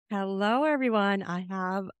Hello, everyone. I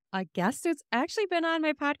have a guest who's actually been on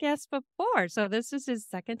my podcast before. So, this is his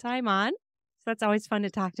second time on. So, that's always fun to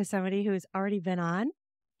talk to somebody who's already been on.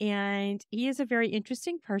 And he is a very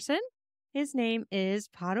interesting person. His name is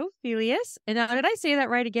Podopheleus. And now, did I say that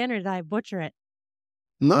right again or did I butcher it?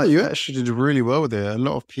 No, you actually did really well with it. A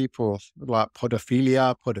lot of people like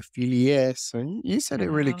podophilia, podophilius, and you said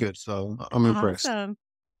it really Oh, good. So I'm impressed. awesome.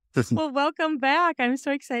 Well, welcome back. I'm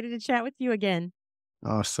so excited to chat with you again.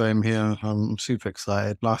 Same here. I'm super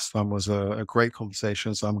excited. Last time was a great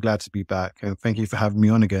conversation, so I'm glad to be back. And thank you for having me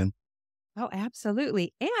on again. Oh,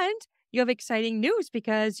 absolutely. And you have exciting news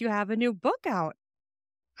because you have a new book out.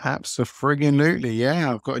 Absolutely.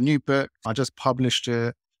 Yeah, I've got a new book. I just published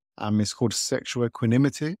it. It's called Sexual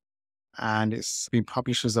Equanimity, and it's been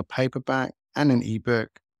published as a paperback and an ebook.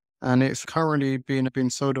 And it's currently being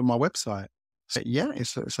sold on my website. So yeah,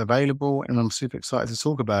 it's available, and I'm super excited to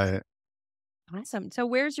talk about it. Awesome. So,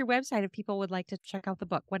 where's your website if people would like to check out the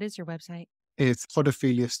book? What is your website? It's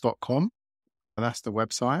podopheleus.com. That's the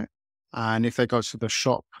website. And if they go to the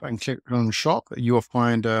shop and click on shop, you will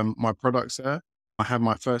find my products there. I have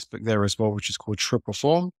my first book there as well, which is called Triple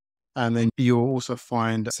Form. And then you'll also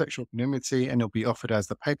find Sexual Equanimity, and it'll be offered as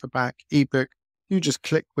the paperback, ebook. You just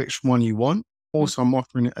click which one you want. Mm. Also, I'm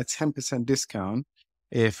offering a 10% discount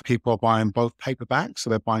if people are buying both paperbacks. So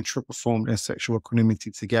they're buying Triple Form and Sexual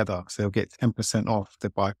Equanimity together. So they'll get 10% off if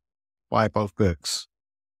they buy both books.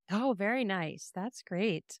 Oh, very nice. That's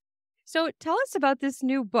great. So, tell us about this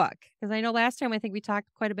new book because I know last time I think we talked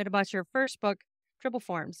quite a bit about your first book, Triple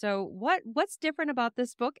Form. So, what's different about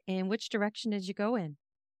this book and which direction did you go in?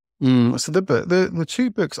 So the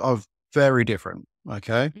two books are very different.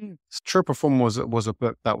 Okay, Mm. Triple Form was a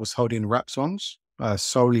book that was held in rap songs,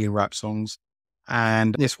 solely in rap songs,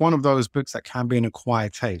 and it's one of those books that can be an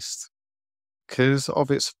acquired taste because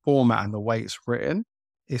of its format and the way it's written.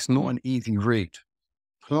 It's not Hmm. an easy read.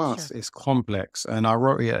 Plus, Sure. it's complex, and I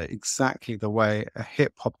wrote it exactly the way a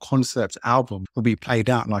hip hop concept album will be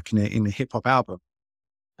played out, like in a hip hop album.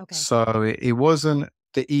 Okay. So it wasn't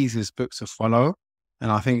the easiest book to follow.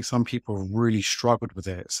 And I think some people really struggled with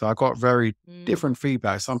it. So I got very Mm. different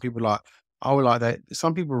feedback. Some people like, I would like that.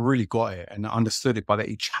 Some people really got it and understood it, but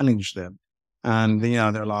it challenged them. And,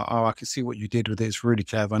 Hmm. they're like, oh, I can see what you did with it. It's really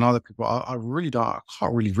clever. And other people, I really don't, I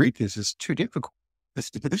can't really read this. It's too difficult. It's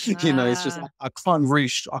just, Ah, I can't really,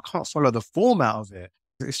 I can't follow the format of it.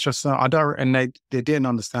 It's just, I don't, and they didn't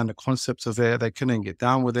understand the concepts of it. They couldn't get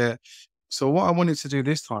down with it. So what I wanted to do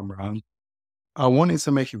this time around, I wanted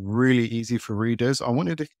to make it really easy for readers. I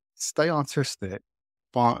wanted to stay artistic,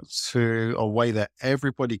 but to a way that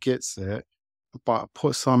everybody gets it, but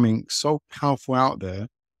put something so powerful out there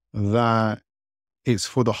that it's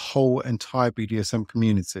for the whole entire BDSM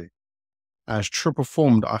community. As Triple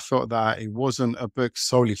Formed, I felt that it wasn't a book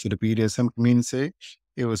solely for the BDSM community.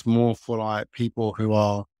 It was more for like people who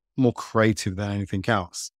are more creative than anything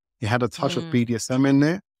else. It had a touch of mm. BDSM in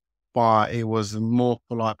there, but it was more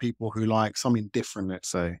for like people who like something different, let's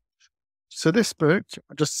say. So this book,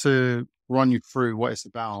 just to run you through what it's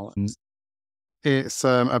about, it's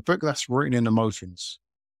a book that's written in emotions.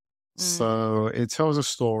 Mm. So it tells a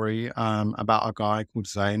story about a guy called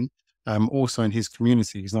Zane. Also in his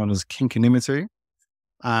community, he's known as Kinkanimity.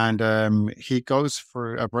 And he goes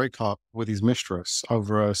through a breakup with his mistress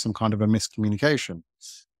over some kind of a miscommunication.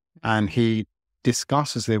 And Mm. he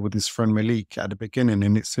discusses it with his friend Malik at the beginning.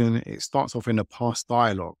 And it starts off in a past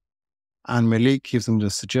dialogue. And Malik gives him the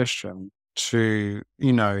suggestion to,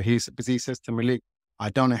 because he says to Malik, I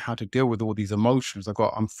don't know how to deal with all these emotions.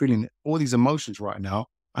 I'm feeling all these emotions right now,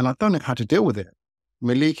 and I don't know how to deal with it.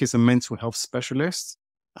 Malik is a mental health specialist,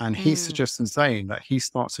 and he Mm. suggests saying that he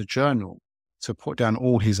starts a journal to put down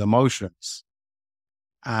all his emotions.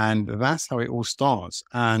 And that's how it all starts.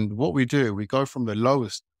 And what we do, we go from the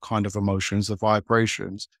lowest kind of emotions, the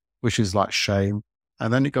vibrations, which is like shame.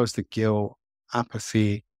 And then it goes to guilt,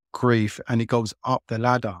 apathy, grief, and it goes up the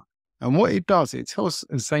ladder. And what it does, it tells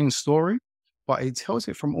the same story, but it tells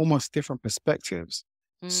it from almost different perspectives.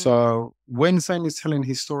 Mm. So when Zane is telling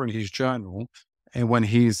his story in his journal, and when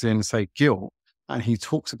he's in, say, guilt, and he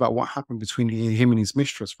talks about what happened between him and his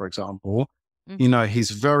mistress, for example, Mhm.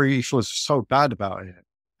 he feels so bad about it.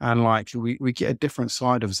 And like we get a different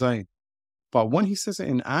side of Zayn. But when he says it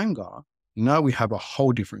in anger, now we have a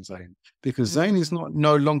whole different Zayn. Because Zayn is Mm. not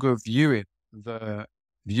no longer viewing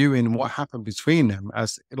what happened between them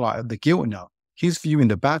as like the guilt now. He's viewing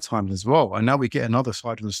the bad times as well. And now we get another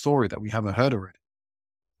side of the story that we haven't heard already.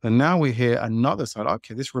 And now we hear another side.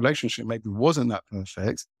 Okay, this relationship maybe wasn't that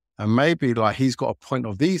perfect. And maybe like he's got a point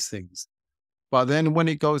of these things. But then when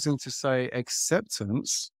it goes into say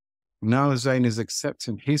acceptance, Now Zane is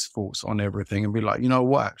accepting his thoughts on everything and be like, you know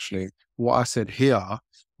what, actually, what I said here,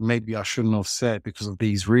 maybe I shouldn't have said because of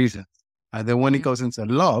these reasons. And then when it Mm, goes into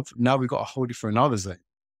love, now we got a whole different other Zane.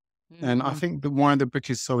 And I mm. think that why the book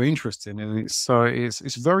is so interesting, and it's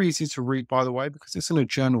very easy to read, by the way, because it's in a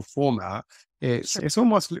journal format. It's Sure. it's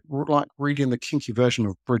almost like reading the kinky version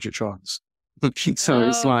of Bridget Jones. So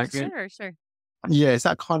it's Oh, like, sure, sure. yeah, it's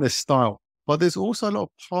that kind of style. But there's also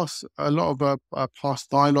a lot of past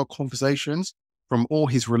dialogue conversations from all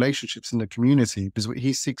his relationships in the community, because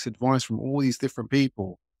he seeks advice from all these different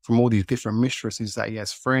people, from all these different mistresses that he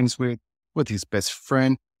has friends with his best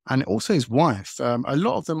friend, and also his wife. A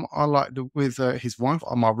lot of them are like with his wife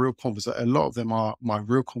are my real conversation. A lot of them are my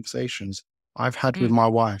real conversations I've had with Mm, my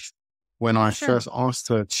wife when I sure. first asked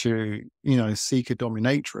her to, seek a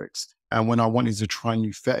dominatrix, and when I wanted to try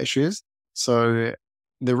new fetishes. So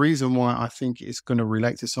the reason why I think it's going to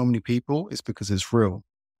relate to so many people is because it's real.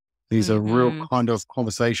 These are real Hmm. kind of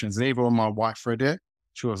conversations. And even when my wife read it,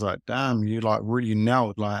 she was like, damn, you like really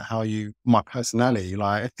nailed like how my personality,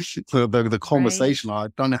 like the Right. conversation.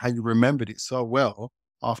 Like, I don't know how you remembered it so well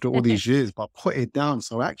after all these years, but put it down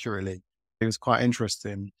so accurately. It was quite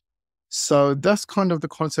interesting. So that's kind of the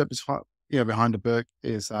concept behind the book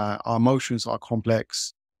is our emotions are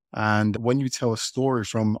complex. And when you tell a story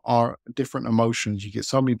from our different emotions, you get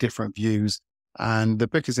so many different views. And the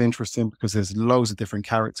book is interesting because there's loads of different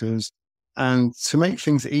characters. And to make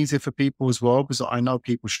things easier for people as well, because I know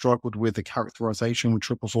people struggled with the characterization with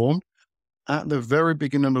triple form. At the very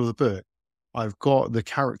beginning of the book, I've got the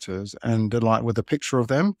characters and like with a picture of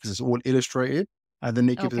them, because it's all illustrated. And then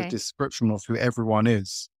they give a Okay. description of who everyone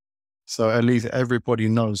is. So at least everybody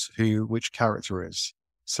knows who which character is.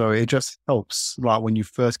 So it just helps, like when you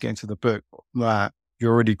first get into the book, that you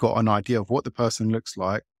already got an idea of what the person looks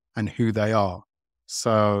like and who they are.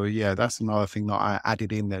 So yeah, that's another thing that I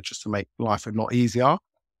added in there just to make life a lot easier.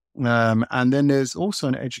 And then there's also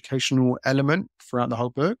an educational element throughout the whole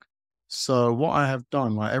book. So what I have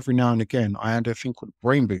done, like every now and again, I add a thing called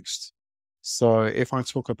brain boost. So if I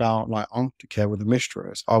talk about like aftercare with a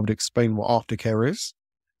mistress, I would explain what aftercare is.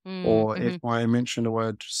 Mm, Or if hmm. I mention the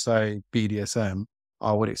word, say, BDSM,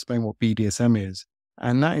 I would explain what BDSM is.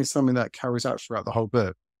 And that is something that carries out throughout the whole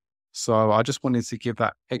book. So I just wanted to give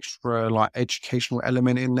that extra like educational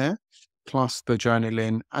element in there, plus the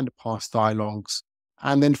journaling and the past dialogues.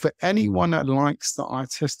 And then for anyone that likes the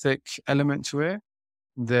artistic element to it,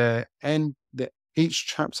 each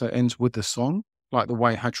chapter ends with the song, like the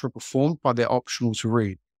way Hatra performed, but they're optional to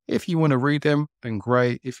read. If you want to read them, then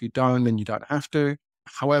great. If you don't, then you don't have to.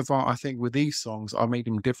 However, I think with these songs, I made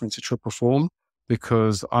them different to triple form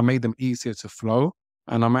because I made them easier to flow.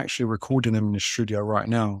 And I'm actually recording them in the studio right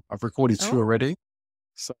now. I've recorded two Oh, already.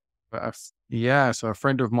 So, yeah, so a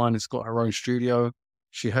friend of mine has got her own studio.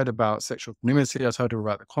 She heard about sexual community. I told her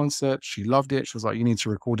about the concept. She loved it. She was like, you need to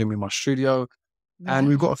record him in my studio. And yeah.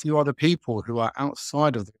 we've got a few other people who are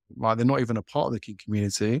outside of like they're not even a part of the kink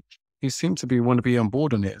community who seem to want to be on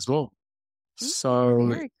board on it as well. Mm, So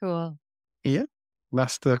very cool. yeah,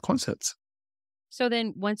 that's the concept. So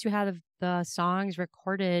then once you have the songs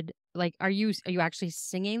recorded, like are you actually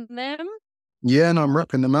singing them? Yeah, and I'm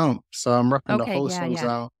rapping them out. So I'm rapping the Okay, whole yeah, songs yeah.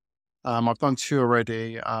 out. I've done two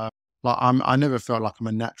already. I never felt like I'm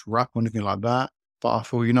a natural rapper or anything like that. But I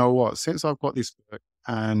thought, you know what? Since I've got this book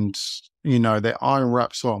and they are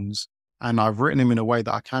rap songs, and I've written them in a way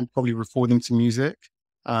that I can probably record them to music.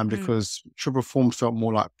 Mm, Because Triple Form felt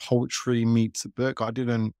more like poetry meets a book. I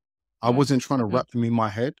mm, wasn't trying to mhm. rap them in my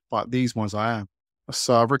head, but these ones I am.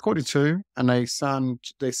 So I've recorded two, and they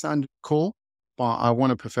sound cool, but I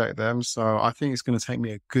want to perfect them. So I think it's going to take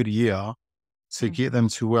me a good year to Mm, get them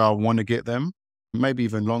to where I want to get them, maybe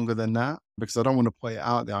even longer than that, because I don't want to put it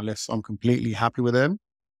out there unless I'm completely happy with them.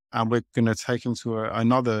 And we're going to take them to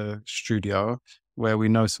another studio where we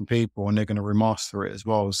know some people and they're going to remaster it as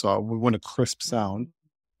well. So we want a crisp sound.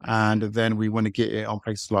 mm, And mhm. then we want to get it on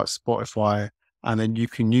places like Spotify. And then you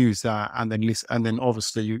can use that and then listen. And then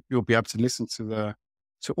obviously you'll be able to listen to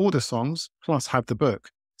all the songs plus have the book.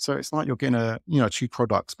 So it's like you're getting two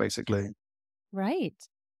products basically. Right.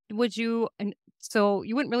 Would you and so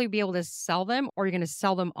you wouldn't really be able to sell them or you're gonna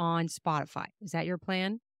sell them on Spotify. Is that your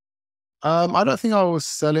plan? I don't think I will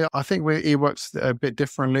sell it. I think it works a bit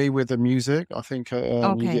differently with the music. I think you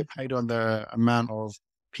Okay. get paid on the amount of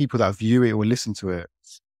people that view it or listen to it.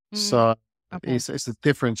 Mm, So okay. it's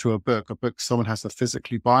different to a book. A book, someone has to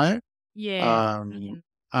physically buy it. Yeah. Um, Mhm.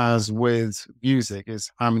 as with music,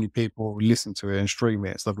 is how many people listen to it and stream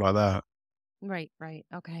it, stuff like that. Right, right.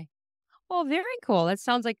 Okay. Well, very cool. That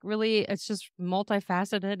sounds like really it's just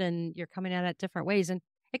multifaceted and you're coming at it different ways. And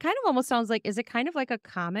It kind of almost sounds like, is it kind of like a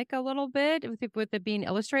comic a little bit with it being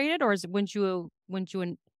illustrated, or is wouldn't you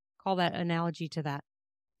call that analogy to that?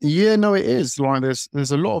 Yeah, no, it is. Like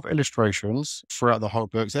there's a lot of illustrations throughout the whole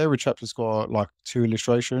book. So every chapter's got like two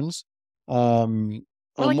illustrations. Um,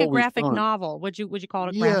 Or and like a what we've graphic done, novel? Would you call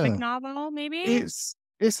it a graphic yeah, novel, maybe?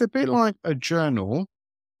 it's a bit like a journal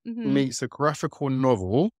Mhm. meets a graphical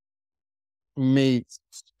novel meets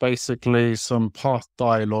basically some past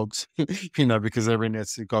dialogues, because they're in there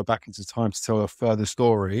to go back into time to tell a further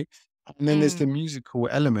story. And then there's the Mm. musical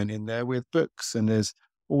element in there with books, and there's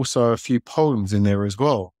also a few poems in there as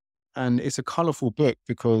well. And it's a colorful book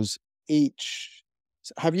because each.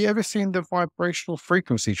 Have you ever seen the vibrational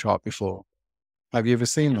frequency chart before? Have you ever I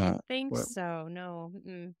seen don't that? think Well, so, no,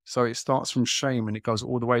 mm-mm. so it starts from shame and it goes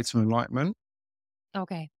all the way to enlightenment.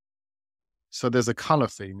 Okay. So there's a color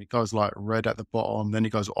theme. It goes like red at the bottom, then it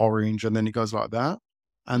goes orange, and then it goes like that.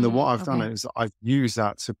 And then what I've done Okay. is I've used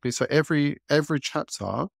that to be so every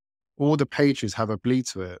chapter, all the pages have a bleed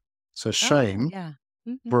to it. So Oh, shame, yeah.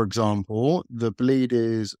 Mhm. for example, the bleed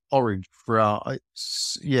is orange throughout.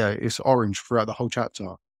 It's orange throughout the whole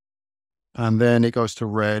chapter, and then it goes to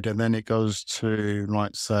red, and then it goes to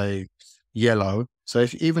like say yellow. So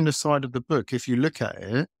if even the side of the book, if you look at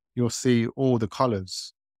it, you'll see all the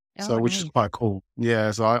colors. Oh, So which is nice. quite cool.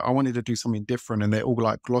 Yeah. So I wanted to do something different, and they're all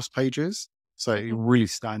like gloss pages. So it Mhm. really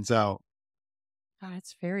stands out. Oh,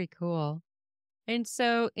 that's very cool. And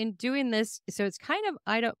so in doing this, so it's kind of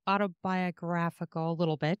autobiographical a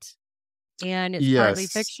little bit, and it's partly Yes.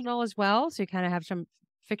 fictional as well. So you kind of have some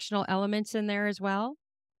fictional elements in there as well.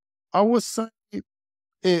 I would say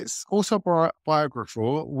it's also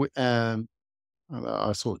biographical.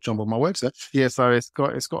 I sort of jumbled my words there. Yeah, so it's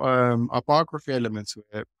got a biography element to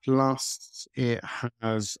it. Plus, it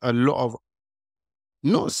has a lot of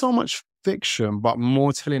not so much fiction, but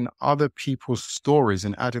more telling other people's stories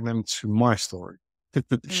and adding them to my story.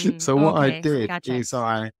 So what I Okay, did gotcha. is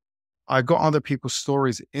I got other people's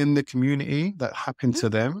stories in the community that happened Mhm. to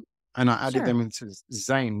them, and I added Sure. them into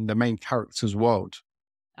Zane, the main character's world.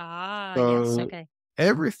 Ah, yes. So Okay.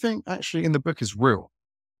 everything actually in the book is real,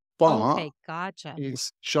 but Okay, gotcha.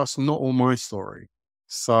 it's just not all my story.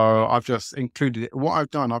 So I've just included it. What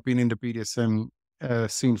I've done, I've been in the BDSM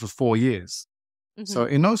scene for 4 years. Hmm. So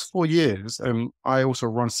in those 4 years, I also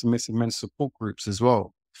run submissive men's support groups as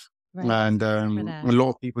well. Right. And Thank you for a that. lot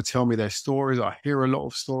of people tell me their stories. I hear a lot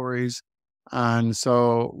of stories. And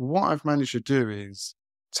so what I've managed to do is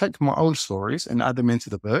take my own stories and add them into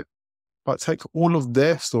the book, but take all of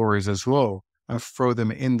their stories as well and throw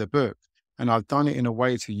them in the book. And I've done it in a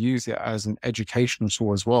way to use it as an educational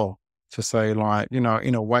tool as well, to say, like, in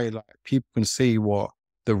a way, like people can see what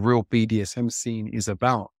the real BDSM scene is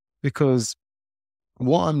about. Because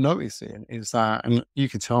what I'm noticing is that, and you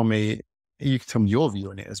can tell me your view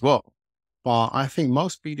on it as well. But I think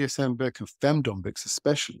most BDSM books and femdom books,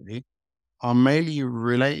 especially, are mainly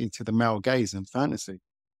related to the male gaze and fantasy.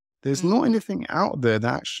 There's not Mm, anything out there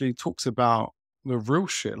that actually talks about the real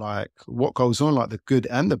shit, like what goes on, like the good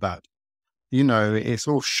and the bad. It's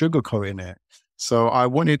all sugarcoating it. So I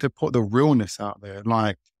wanted to put the realness out there,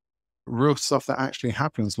 like real stuff that actually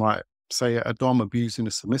happens, like say a dom abusing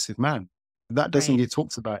a submissive man. That doesn't right. get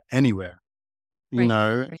talked about anywhere. You Right.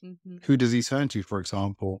 know, Right. Hmm. who does he turn to, for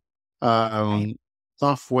example? Right. Um,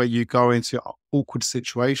 Stuff where you go into awkward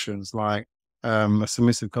situations, like a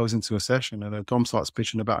submissive goes into a session and a dom starts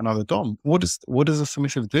bitching about another dom. What does a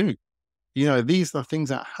submissive do? These are things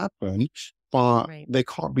that happen, but Right. they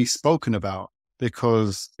can't be spoken about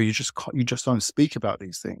because you just don't speak about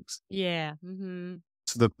these things. Yeah. Hmm.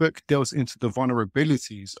 So the book delves into the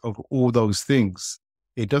vulnerabilities of all those things.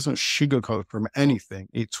 It doesn't sugarcoat from anything.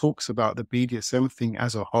 It talks about the BDSM thing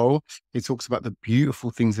as a whole. It talks about the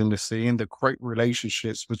beautiful things in the scene, the great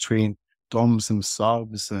relationships between DOMs and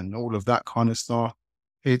subs and all of that kind of stuff.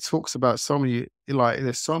 It talks about so many, like,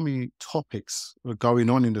 there's so many topics going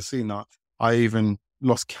on in the scene that I even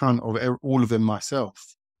lost count of all of them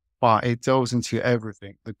myself. But it delves into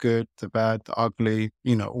everything, the good, the bad, the ugly,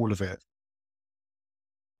 all of it.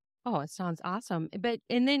 Oh, it sounds awesome.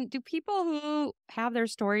 And then do people who have their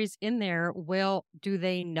stories in there, do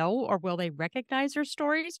they know or will they recognize their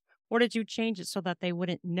stories? Or did you change it so that they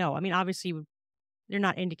wouldn't know? I mean, obviously you're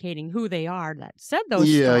not indicating who they are that said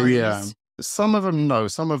those Yeah, yeah. stories. Some of them know.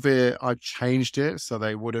 Some of it I changed it so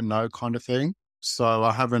they wouldn't know, kind of thing. So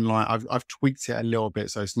I haven't like I've tweaked it a little bit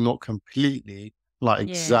so it's not completely like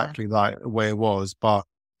Yeah. exactly like where it was, but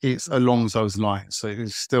it's Mhm. along those lines. So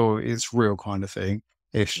it's real kind of thing.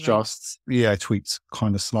 It's Right. just tweaked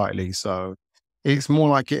kind of slightly. So it's more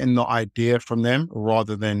like getting the idea from them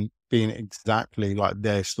rather than being exactly like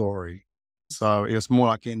their story. So it was more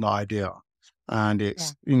like getting the idea. And Yeah.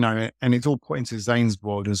 it's, and it's all put into Zane's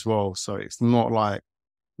world as well. So it's not like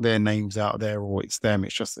their names out there or it's them.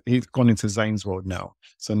 It's just he's gone into Zane's world now.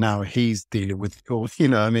 So now he's dealing with it all, you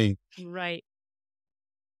know what I mean? Right.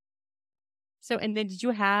 So, and then did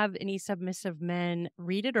you have any submissive men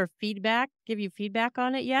read it or give you feedback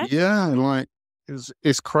on it yet? Yeah, like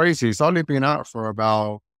it's crazy. It's only been out for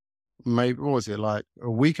about maybe what was it, like a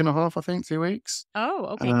week and a half, I think, 2 weeks. Oh,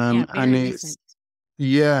 okay. Yeah, And very recent.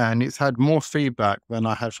 and it's had more feedback than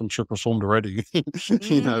I had from Triple Formed already, from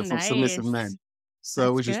submissive Nice. men. So,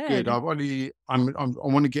 That's which is good. good. I want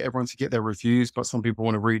to get everyone to get their reviews, but some people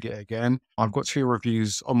want to read it again. I've got 2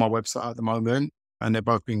 reviews on my website at the moment, and they've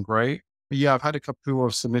both been great. But yeah, I've had a couple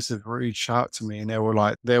of submissive reach out to me, and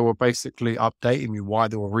they were basically updating me why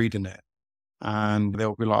they were reading it. And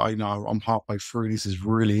they'll be like, I'm halfway through. This is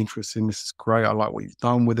really interesting. This is great. I like what you've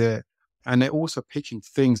done with it. And they're also picking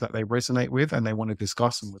things that they resonate with and they want to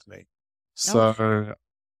discuss them with me. Oh, So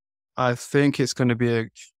I think it's going to be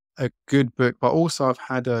a good book. But also, I've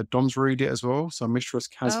had Doms read it as well. So Mistress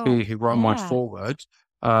oh, Casby, who wrote my yeah. foreword,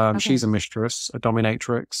 Okay. she's a mistress, a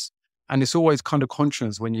dominatrix. And it's always kind of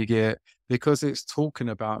conscious when because it's talking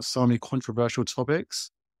about so many controversial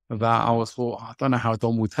topics that I was thought, I don't know how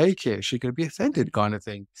Dom will take it. She could be offended kind of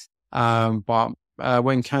thing. But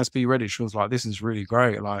when Casby read it, she was like, this is really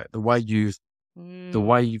great. Like the way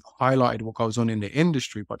Mm, you've highlighted what goes on in the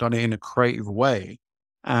industry, but done it in a creative way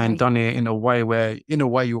and right. done it in a way where,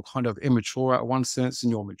 you're kind of immature at one sense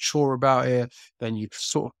and you're mature about it. Then you've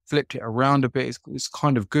sort of flipped it around a bit. It's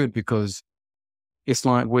kind of good because it's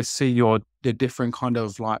like we see the different kind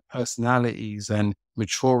of like personalities and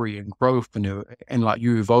maturity and growth and like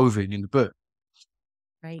you evolving in the book.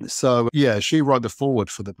 Right. So yeah, she wrote the foreword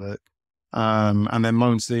for the book. And then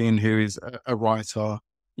Monzine, who is a writer,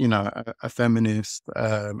 a feminist,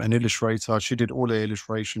 an illustrator, she did all the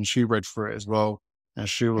illustrations. She read through it as well. And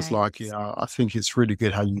she was like, Nice. yeah, I think it's really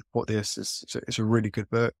good how you put this. It's a really good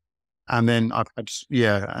book. And then I've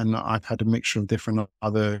had a mixture of different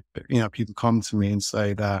other, people come to me and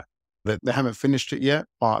say that they haven't finished it yet,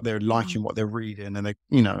 but they're Mhm. liking what they're reading and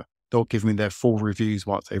they'll give me their full reviews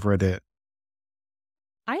once they've read it.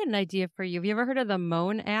 I had an idea for you. Have you ever heard of the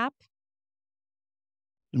Moan app?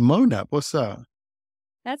 Monap, what's that?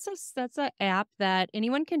 That's a app that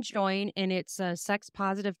anyone can join, and it's a sex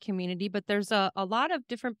positive community. But there's a lot of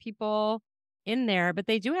different people in there, but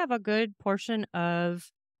they do have a good portion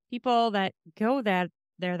of people that go that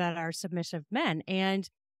are submissive men, and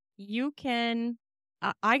you can.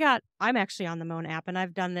 I'm actually on the Moan app, and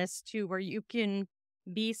I've done this too, where you can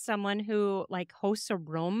be someone who like hosts a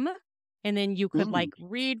room. And then you could Mm. like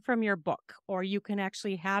read from your book, or you can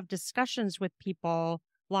actually have discussions with people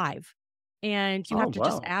live, and you Oh, have to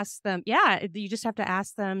just wow. ask them. Yeah, you just have to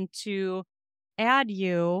ask them to add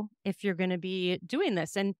you if you're going to be doing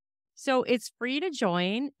this. And so it's free to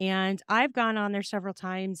join. And I've gone on there several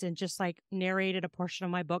times and just like narrated a portion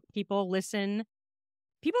of my book. People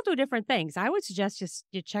do different things. I would suggest just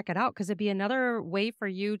you check it out because it'd be another way for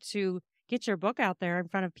you to get your book out there in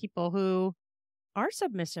front of people who are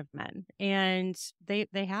submissive men. And they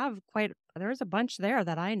have there's a bunch there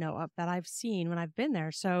that I know of that I've seen when I've been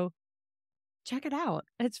there. So check it out.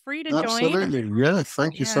 It's free to join. Absolutely. Yeah.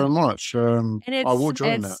 Thank you Yeah. so much. And I will it's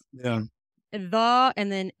join that. it's Yeah.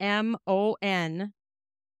 and then MON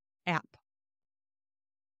app.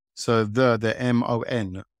 So the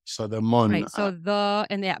MON. So the Mon Right. So app.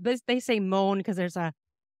 and the app. But they say moan because there's a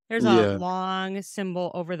Yeah. long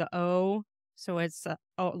symbol over the O. So it's a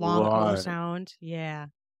long O Right. sound. Yeah.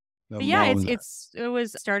 The But yeah, Mon app. it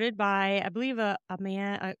was started by I believe a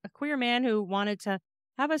queer man who wanted to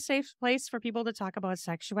have a safe place for people to talk about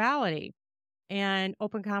sexuality and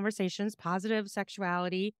open conversations, positive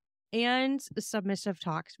sexuality, and submissive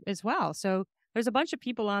talk as well. So there's a bunch of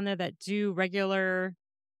people on there that do regular.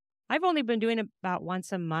 I've only been doing it about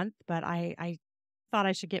once a month, but I thought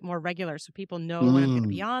I should get more regular so people know when I'm going to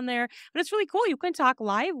be Mm. on there. But it's really cool. You can talk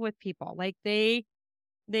live with people. Like they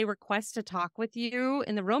request to talk with you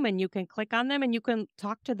in the room and you can click on them and you can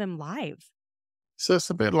talk to them live. So it's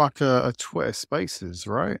a bit like a Twitter Spaces,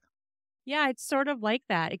 right? Yeah, it's sort of like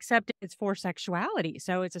that, except it's for sexuality.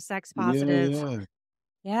 So it's a sex Yeah. positive. Yeah.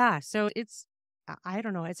 Yeah. So I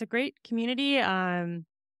don't know. It's a great community.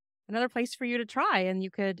 Another place for you to try, and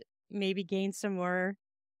you could maybe gain some more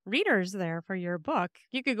readers there for your book.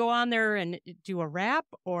 You could go on there and do a rap,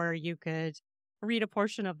 or you could read a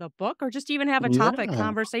portion of the book, or just even have a topic Yeah.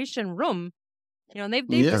 conversation room. And they've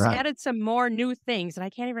just Yeah. added some more new things, and I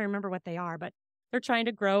can't even remember what they are, but they're trying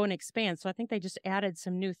to grow and expand. So I think they just added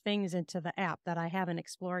some new things into the app that I haven't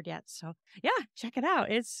explored yet. So yeah, check it out.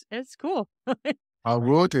 It's cool. I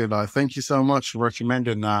will do that. Thank you so much for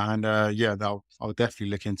recommending that. And yeah, I'll definitely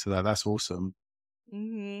look into that. That's awesome.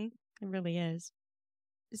 hmm It really is.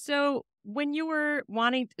 So when you were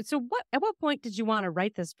wanting, so what at what point did you want to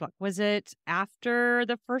write this book? Was it after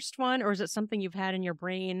the first one, or is it something you've had in your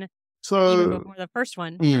brain even So before the first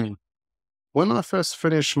one? mm, when I first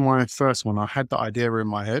finished my first one, I had the idea in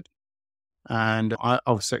my head and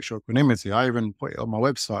of sexual equanimity. I even put it on my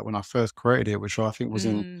website when I first created it, which I think was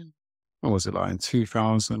in, Mm. what was it like in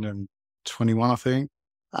 2021, I think.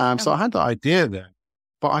 So I Okay. had the idea there,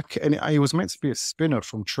 but it was meant to be a spin-off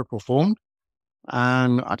from Triple Form.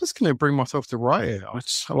 And I just couldn't bring myself to write it.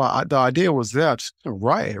 The idea was there. I just couldn't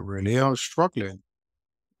write it really. I was struggling.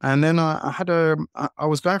 And then I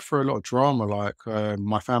was going through a lot of drama. Like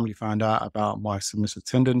my family found out about my submissive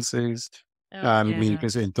tendencies, Oh me yeah.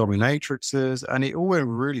 visiting dominatrixes, and it all went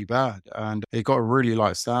really bad. And it got really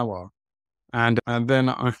like sour. And then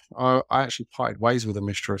I actually parted ways with a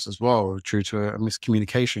mistress as well due to a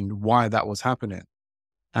miscommunication why that was happening.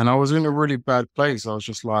 And I was in a really bad place. I was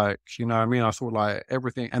just like, you know what I mean? I thought like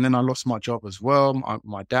everything. And then I lost my job as well.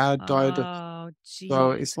 My dad died. Oh,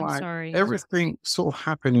 So geez. it's I'm like sorry. everything sort of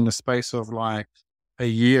happened in the space of like a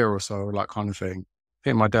year or so, like kind of thing. I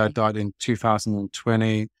think my dad Okay. died in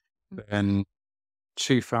 2020. Mm. Then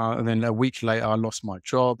 2000, and then a week later, I lost my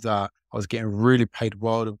job that I was getting really paid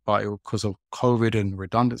well, but it was because of COVID and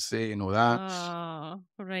redundancy and all that. Oh,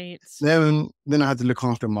 right. Then I had to look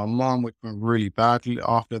after my mom, which went really badly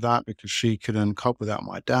after that because she couldn't cope without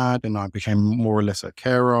my dad, and I became more or less a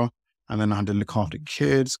carer. And then I had to look after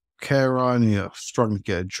kids, carer, and struggling to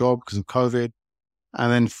get a job because of COVID.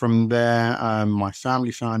 And then from there, my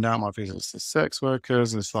family found out my visits to sex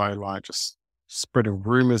workers and started like just spreading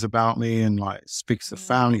rumors about me and like speaks to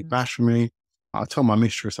family, Mm. bashing me. I told my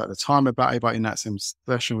mistress at the time about it, but in that same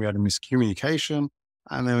session, we had a miscommunication.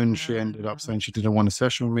 And then she ended up Uh, saying she didn't want a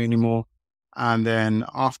session with me anymore. And then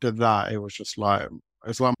after that, it was just like,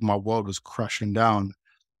 it's like my world was crashing down.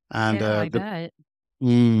 And yeah, I bet.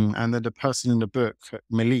 and then the person in the book,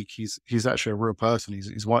 Malik, he's actually a real person.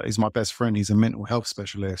 He's my best friend. He's a mental health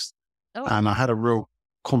specialist. Oh, And I had a real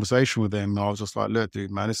conversation with him. And I was just like, look,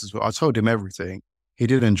 dude, man, this is what I told him everything. He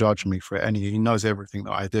didn't judge me for it. He knows everything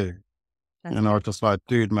that I do. that's And I was good. just like,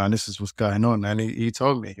 dude, man, this is what's going on. And he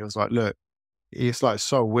told me, he was like, look, it's like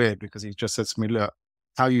so weird because he just said to me, look,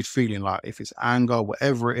 how you feeling? Like if it's anger,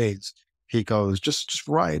 whatever it is, he goes, just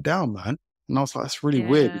write it down, man. And I was like, that's really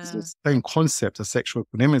weird because Yeah. it's the same concept of sexual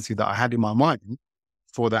equanimity that I had in my mind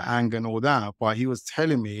for the Yeah. anger and all that. But he was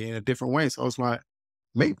telling me in a different way. So I was like,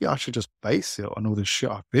 maybe I should just base it on all the shit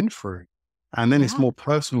I've been through. And then it's Yeah. more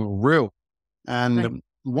personal, real. And Right.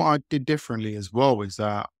 what I did differently as well is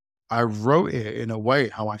that I wrote it in a way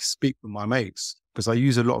how I speak with my mates because I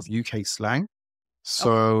use a lot of UK slang.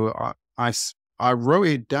 Okay. So I wrote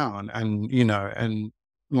it down and, and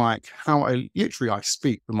like how I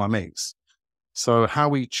speak with my mates. So how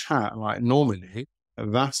we chat, like normally,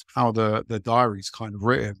 that's how the diary's kind of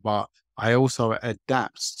written, but I also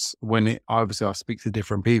adapt when obviously I speak to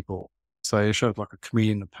different people. So it shows like a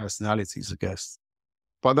chameleon of personalities, I guess.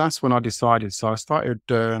 But that's when I decided. So I started,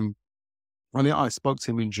 I think I spoke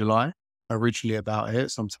to him in July originally about it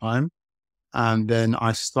sometime. And then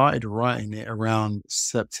I started writing it around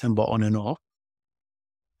September on and off.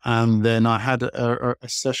 And then I had a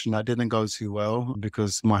session that didn't go too well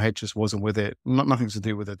because my head just wasn't with it. Nothing to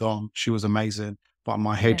do with the Dom. She was amazing, but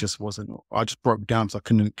my head Yeah. just wasn't. I just broke down, so I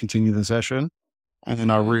couldn't continue the session. And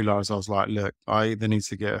then I Mm. realized I was like, look, I either need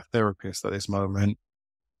to get a therapist at this moment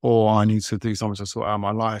or I need to do something to sort out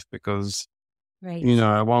my life because, Right.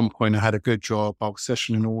 at one point I had a good job. I was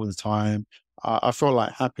sessioning all the time. I felt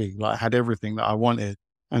like happy, like I had everything that I wanted.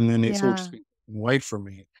 And then it's all just Yeah. been taken away from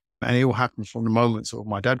me. And it all happened from the moment sort of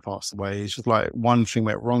my dad passed away. It's just like one thing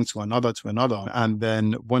went wrong to another to another. And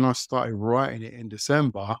then when I started writing it in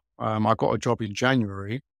December, I got a job in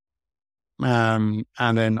January. And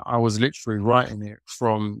then I was literally writing it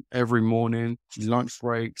from every morning, lunch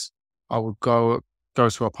breaks. I would go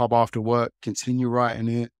to a pub after work, continue writing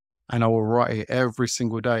it, and I will write it every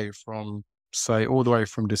single day from say all the way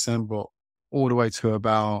from December all the way to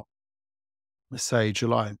about let's say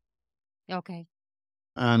July. Okay.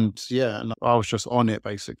 And yeah, and I was just on it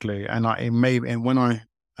basically. And I it made and when I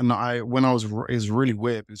was it's really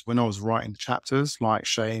weird because when I was writing chapters like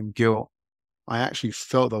shame, guilt, I actually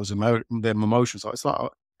felt them emotions. It's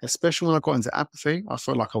like, especially when I got into apathy, I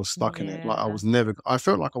felt like I was stuck in it. Like Yeah. I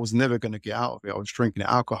felt like I was never going to get out of it. I was drinking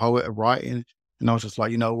alcohol, writing, and I was just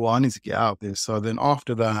like, you know what, I need to get out of this. So then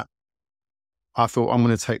after that, I thought I'm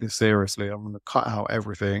going to take this seriously. I'm going to cut out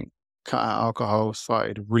everything, cut out alcohol,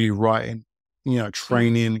 started really writing,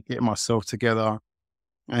 training, getting myself together.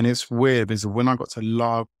 And it's weird because when I got to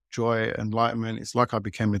love, joy, enlightenment, it's like I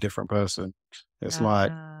became a different person. It's Uh,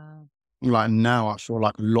 like now I feel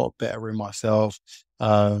like a lot better in myself.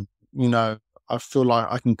 Uh, you know, I feel like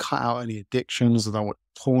I can cut out any addictions that I would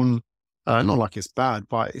porn. Not like it's bad,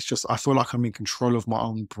 but it's just I feel like I'm in control of my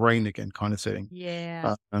own brain again, kind of thing. yeah.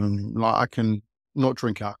 Like I can not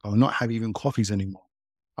drink alcohol, not have even coffees anymore.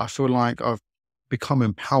 I feel like I've become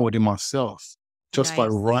empowered in myself just by Nice.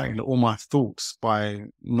 writing all my thoughts, by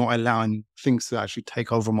not allowing things to actually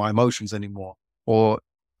take over my emotions anymore. Or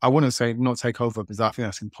I wouldn't say not take over because I think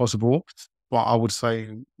that's impossible, but I would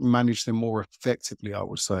say manage them more effectively, I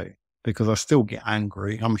would say, because I still get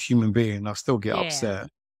angry. I'm a human being. I still get Yeah. upset,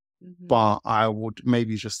 Hmm. but I would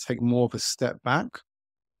maybe just take more of a step back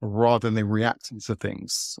rather than reacting to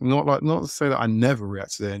things. Not to say that I never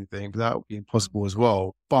react to anything, but that would be impossible as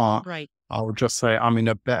well. But Right. I would just say I'm in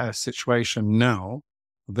a better situation now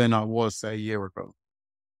than I was say, a year ago.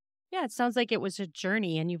 Yeah, it sounds like it was a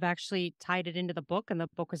journey and you've actually tied it into the book, and the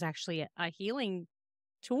book was actually a healing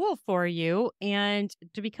tool for you. And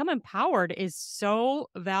to become empowered is so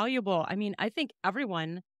valuable. I mean, I think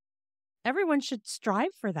everyone should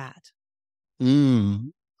strive for that.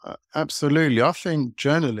 Mm, absolutely. I think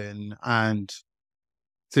journaling and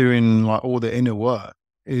doing like all the inner work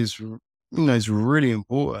is really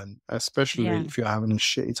important, especially Yeah. if you're having a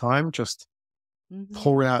shitty time. Just Hmm.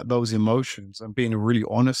 pouring out those emotions and being really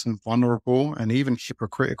honest and vulnerable and even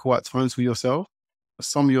hypocritical at times with yourself.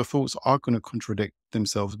 Some of your thoughts are going to contradict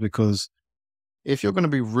themselves because if you're going to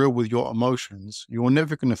be real with your emotions, you're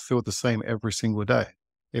never going to feel the same every single day.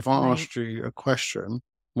 If I Right. asked you a question,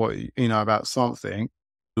 about something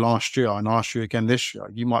last year and asked you again this year,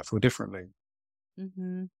 you might feel differently.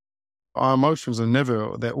 Hmm. Our emotions are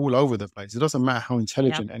never, they're all over the place. It doesn't matter how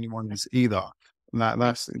Yep. intelligent anyone is either.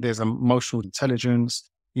 Right. There's emotional intelligence.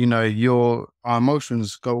 Our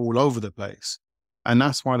emotions go all over the place. And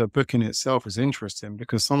that's why the book in itself is interesting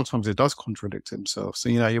because sometimes it does contradict itself. So,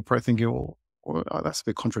 you're probably thinking, that's a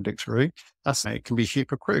bit contradictory. It can be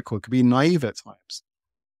hypocritical. It can be naive at times,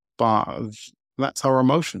 but that's our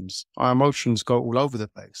emotions. Our emotions go all over the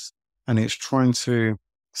place and it's trying to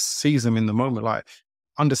seize them in the moment. Like,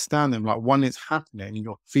 understand them. Like when it's happening and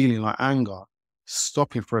you're feeling like anger,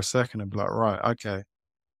 stopping for a second and be like, right, okay,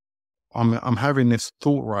 I'm having this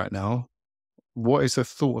thought right now. What is the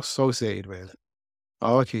thought associated with?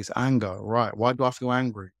 Oh, okay, it's anger. Right. Why do I feel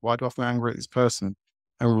angry? Why do I feel angry at this person?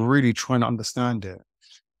 And really trying to understand it.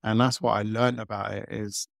 And that's what I learned about it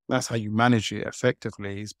is that's how you manage it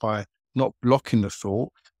effectively is by not blocking the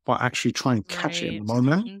thought, but actually trying to catch it in Right. the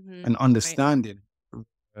moment Hmm. and Right. understanding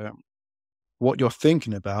um, what you're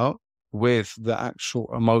thinking about with the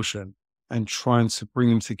actual emotion and trying to bring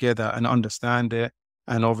them together and understand it.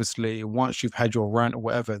 And obviously, once you've had your rant or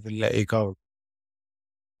whatever, then let it go.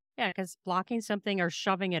 Yeah, because blocking something or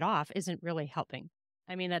shoving it off isn't really helping.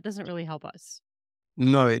 I mean, that doesn't really help us.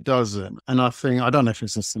 No, it doesn't. And I don't know if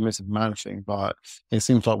it's a submissive man thing, but it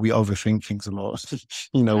seems like we overthink things a lot,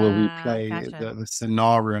 where we play Gotcha. the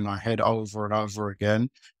scenario in our head over and over again.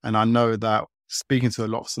 And I know that speaking to a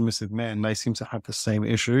lot of submissive men, they seem to have the same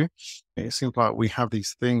issue. It seems like we have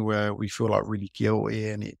these thing where we feel like really guilty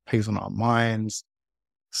and it plays on our minds.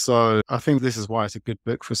 So I think this is why it's a good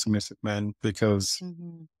book for submissive men because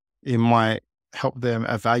Hmm. it might help them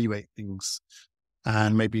evaluate things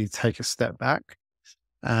and maybe take a step back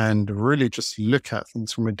and really just look at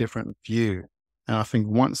things from a different view. And I think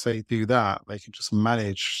once they do that, they can just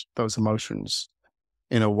manage those emotions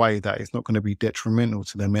in a way that is not going to be detrimental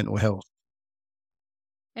to their mental health.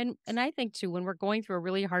 And I think too, when we're going through a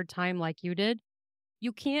really hard time like you did,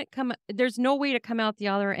 you can't come there's no way to come out the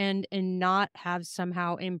other end and not have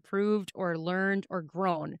somehow improved or learned or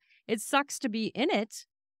grown. It sucks to be in it.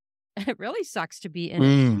 It really sucks to be in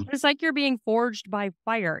it. Mm, But it's like you're being forged by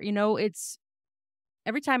fire. It's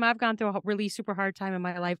every time I've gone through a really super hard time in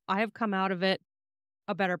my life, I have come out of it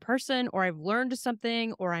a better person, or I've learned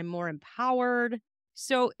something, or I'm more empowered.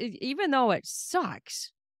 So even though it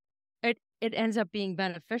sucks, it ends up being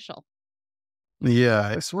beneficial.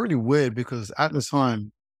 yeah, it's really weird because at the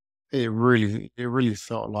time, it really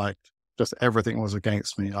felt like just everything was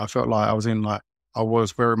against me. I felt like I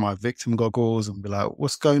was wearing my victim goggles and be like,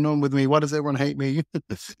 what's going on with me? Why does everyone hate me?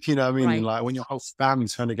 You know what I mean? And Right. like when your whole family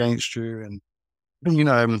turned against you and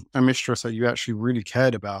a mistress that you actually really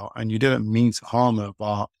cared about and you didn't mean to harm her,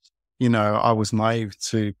 but, I was naive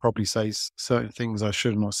to probably say certain things I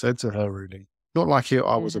shouldn't have said to her, really. Not like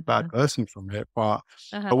I was a bad Yeah. person from it, but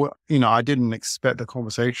Uh-huh. I didn't expect the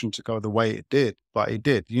conversation to go the way it did, but it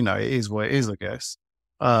did. It is what it is, I guess.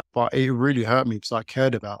 But it really hurt me because I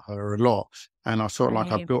cared about her a lot, and I felt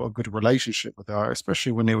like I Right. built a good relationship with her,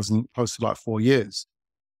 especially when it was close to like 4 years.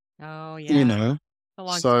 Oh, You yeah. know, A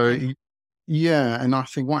long so time. yeah, and I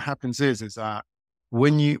think what happens is that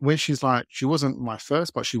when she's like, she wasn't my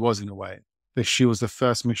first, but she was in a way, that she was the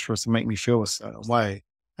first mistress to make me feel a certain way.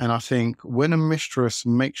 And I think when a mistress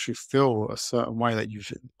makes you feel a certain way that you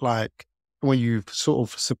like, when you sort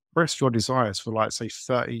of suppress your desires for like, say,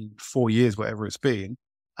 34 years, whatever it's been,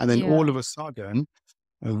 and then Yeah. all of a sudden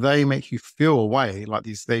they make you feel a way like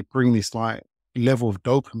these, they bring this like level of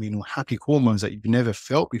dopamine or happy hormones that you've never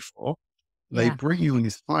felt before. They Yeah. bring you in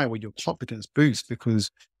this high where your confidence boosts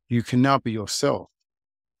because you can now be yourself.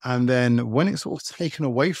 And then when it's sort of taken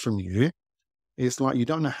away from you, it's like you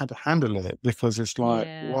don't know how to handle it because it's like,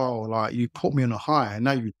 Yeah. whoa, like you put me on a high and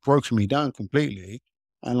now you've broken me down completely.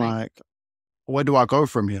 And Right. like, where do I go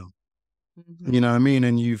from here? Mhm. You know what I mean?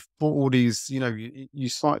 And you've bought all these, you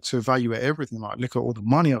start to evaluate everything. Like, look at all the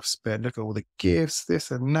money I've spent, look at all the gifts,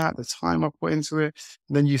 this and that, the time I put into it.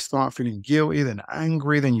 And then you start feeling guilty, then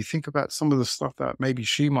angry. Then you think about some of the stuff that maybe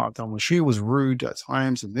she might have done when she was rude at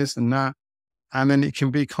times and this and that. And then it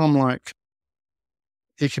can become like,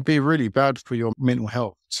 it can be really bad for your mental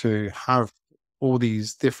health to have all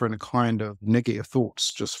these different kind of negative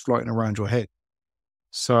thoughts just floating around your head.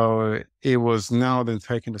 So it was now then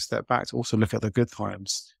taking a step back to also look at the good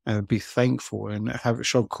times and be thankful and have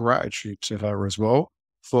show gratitude to her as well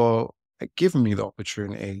for giving me the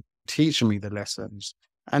opportunity, teaching me the lessons,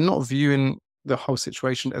 and not viewing the whole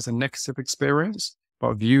situation as a negative experience,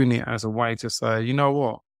 but viewing it as a way to say, you know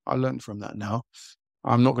what, I learned from that now.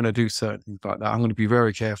 I'm not going to do certain things like that. I'm going to be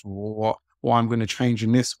very careful or I'm going to change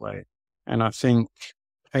in this way. And I think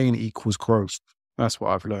pain equals growth. That's what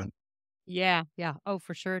I've learned. Yeah. Yeah. Oh,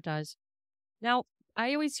 for sure it does. Now,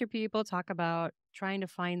 I always hear people talk about trying to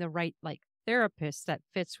find the right like therapist that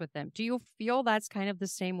fits with them. Do you feel that's kind of the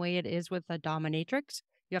same way it is with a dominatrix?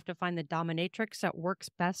 You have to find the dominatrix that works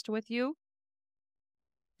best with you?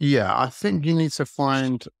 Yeah, I think you need to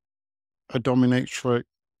find a dominatrix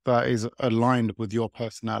that is aligned with your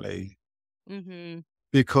personality Mhm.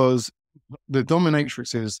 because the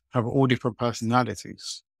dominatrixes have all different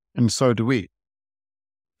personalities, and so do we.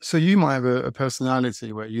 So you might have a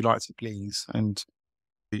personality where you like to please and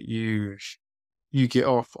you you get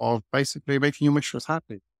off of basically making your mistress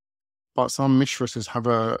happy. But some mistresses have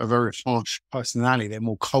a very harsh personality. They're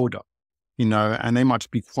more colder, and they might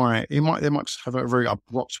be quiet. They might just have a very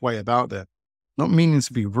abrupt way about them, not meaning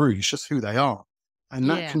to be rude. It's just who they are. And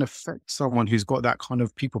that Yeah. can affect someone who's got that kind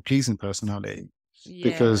of people pleasing personality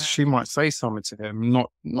because Yeah. she might say something to him,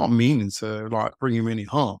 not meaning to like bring him any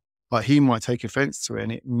harm, but he might take offense to it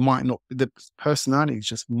and it might not, the personality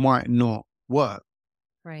just might not work.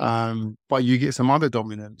 Right. But you get some other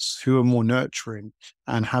dominants who are more nurturing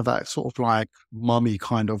and have that sort of like mummy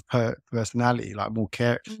kind of personality, like more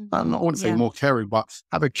care. I Mhm. wouldn't say Yeah. more caring, but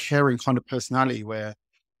have a caring kind of personality where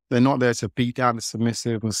they're not there to beat down the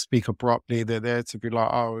submissive or speak abruptly. They're there to be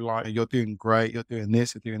like, oh, like you're doing great, you're doing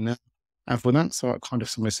this, you're doing that. And for that sort of kind of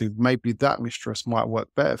submissive, maybe that mistress might work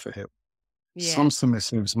better for him. Yeah. Some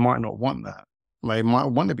submissives might not want that. They might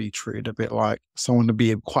want to be treated a bit like someone to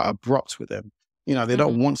be quite abrupt with them. They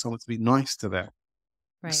don't Mhm. want someone to be nice to them.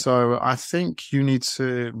 Right. So I think you need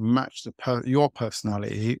to match your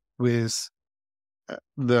personality with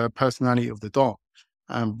the personality of the dog.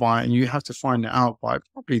 And you have to find it out by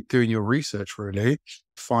probably doing your research, really,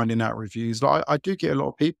 finding out reviews. Like I do get a lot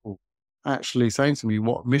of people actually saying to me,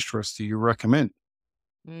 what mistress do you recommend?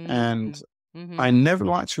 And Mm. Mhm. I never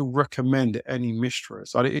like to recommend any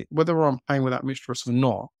mistress. Whether I'm playing with that mistress or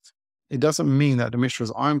not, it doesn't mean that the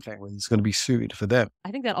mistress I'm playing with is going to be suited for them.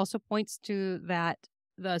 I think that also points to that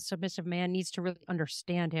the submissive man needs to really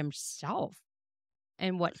understand himself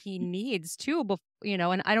and what he needs too.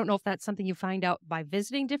 And I don't know if that's something you find out by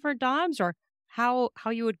visiting different doms or how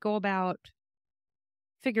you would go about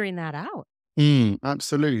figuring that out.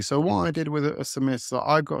 Absolutely. So what I did with a submissive,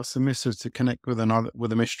 I got a submissive to connect with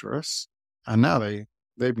a mistress, and now they've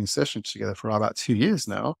been sessioning together for about 2 years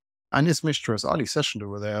now. And this mistress, I only sessioned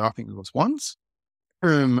with her, I think it was once.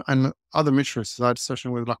 And other mistresses I'd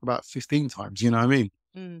session with like about 15 times. You know what I mean?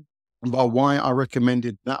 Mm. But why I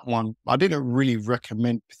recommended that one, I didn't really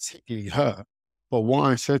recommend particularly her. But what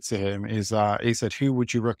I said to him is he said, who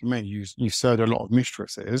would you recommend? You've served a lot of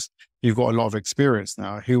mistresses. You've got a lot of experience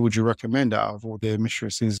now. Who would you recommend out of all the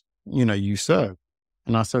mistresses, you serve?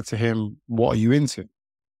 And I said to him, what are you into?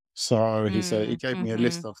 So he said, he gave me a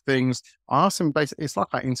list Mm-hmm. of things. I asked him basically, it's like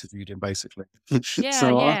I interviewed him basically. Yeah,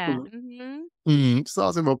 So I asked yeah. him, Mm-hmm. so I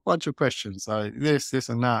asked him a bunch of questions. So this,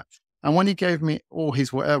 and that. And when he gave me all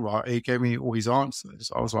his whatever, he gave me all his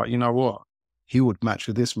answers. I was like, you know what? He would match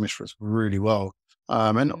with this mistress really well.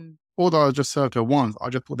 And Mm. although I just served her once, I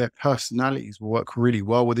just thought their personalities will work really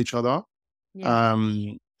well with each other. Yeah.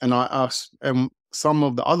 And I asked, some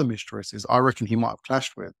of the other mistresses, I reckon he might have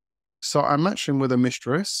clashed with. So I matched him with a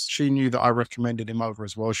mistress. She knew that I recommended him over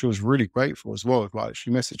as well. She was really grateful as well. Like she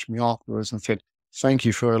messaged me afterwards and said, "Thank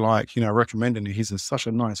you for recommending him. He's such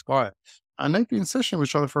a nice guy." And they've been in session with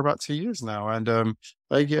each other for about 2 years now, and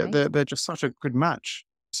Nice. they're just such a good match.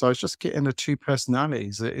 So it's just getting the two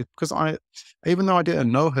personalities. Because even though I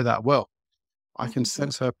didn't know her that well, I can Mm-hmm.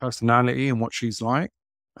 sense her personality and what she's like.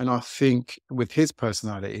 And I think with his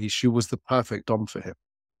personality, she was the perfect dom for him.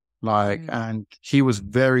 Like, Mm. and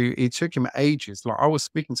it took him ages. Like I was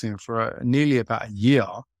speaking to him for nearly about a year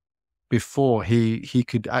before he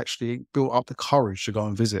could actually build up the courage to go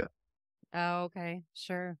and visit. Oh, okay.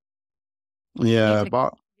 Sure. You need Yeah, to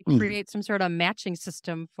but create some sort of matching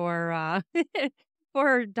system for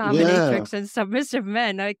for yeah, dominatrix and submissive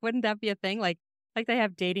men. Like, wouldn't that be a thing? Like they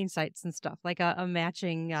have dating sites and stuff, like a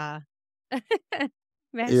matching matching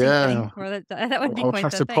thing yeah. for that. That would be I'll quite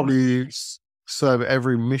have the to thing. probably serve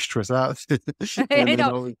every mistress out. And I then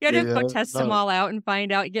know. You had to obviously, go test them no, all out and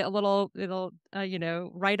find out, get a little,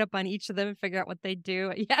 write up on each of them and figure out what they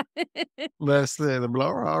do. Yeah. let's say the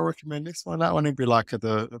blower. I recommend this one. That one would be like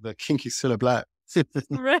the kinky Cilla Black.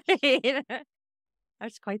 Right.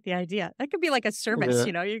 That's quite the idea. That could be like a service,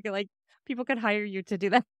 Yeah, you could people could hire you to do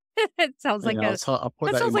that. It sounds like yeah. I'll put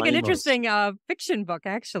that that sounds in like my an emails. interesting fiction book,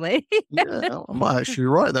 actually. Yeah, I might actually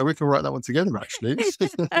write that. We can write that one together, actually.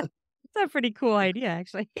 That's a pretty cool idea,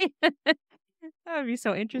 actually. That would be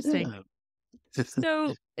so interesting.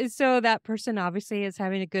 Yeah. So that person obviously is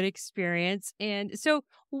having a good experience. And so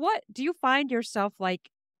what do you find yourself like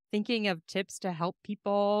thinking of tips to help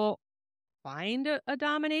people find a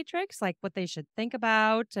dominatrix, like what they should think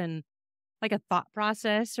about and like a thought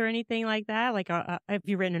process or anything like that? Like, have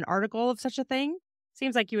you written an article of such a thing?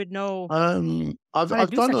 Seems like you would know how to I've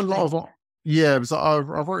do done a such a lot thing. of, yeah, because I've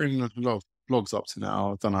written a lot of blogs up to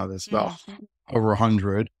now. I don't know, there's about Mhm. over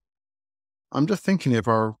 100. I'm just thinking if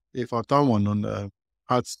I've done one on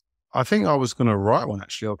how to, I think I was going to write one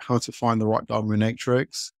actually of how to find the right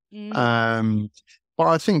dominatrix. Mm, Um, but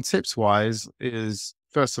I think tips wise is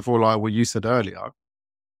first of all, like what you said earlier,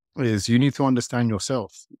 is you need to understand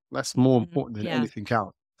yourself. That's more mhm. important than Yeah. anything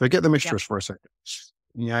else. Forget the Yep. mistress for a second.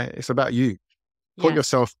 Yeah, it's about you. Put Yes.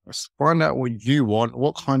 yourself first. Find out what you want.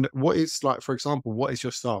 What is like, for example, what is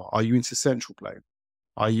your style? Are you into central play?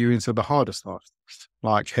 Are you into the harder stuff,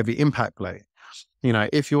 like heavy impact play?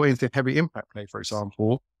 If you're into heavy impact play, for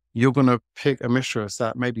example, you're going to pick a mistress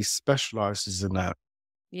that maybe specializes in that.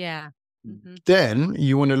 Yeah. Hmm. Then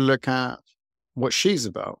you want to look at what she's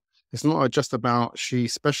about. It's not just about she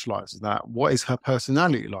specializes in that. What is her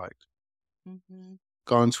personality like? Hmm.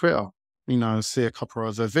 Go on Twitter, see a couple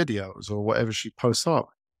of her videos or whatever she posts up.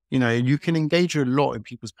 You can Hmm. engage a lot in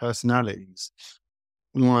people's personalities.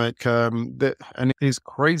 Like that, and it is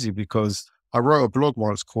crazy because I wrote a blog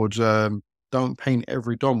once called "Don't Paint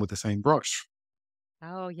Every Dom with the Same Brush,"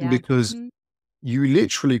 Oh, yeah. because Hmm. you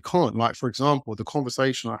literally can't. Like, for example, the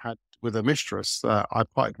conversation I had with a mistress that I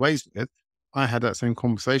parted ways with, I had that same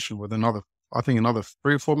conversation with I think another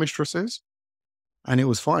 3 or 4 mistresses, and it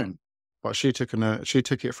was fine. But she took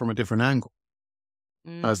it from a different angle,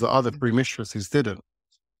 as the other Mm. 3 mistresses didn't.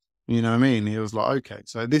 You know what I mean? It was like, okay,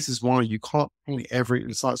 so this is why you can't paint every.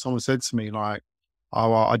 It's like someone said to me, like,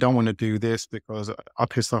 "Oh, well, I don't want to do this because I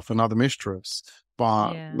pissed off another mistress."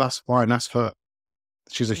 But Yeah. that's fine. That's her.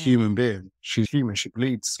 She's a Yeah. human being. She's human. She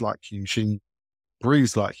bleeds like you. She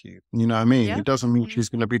breathes like you. You know what I mean? It Yep. doesn't mean Mhm. she's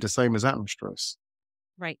going to be the same as that mistress.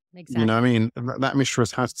 Right. You know what I Exactly. mean? That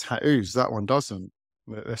mistress has tattoos. That one doesn't.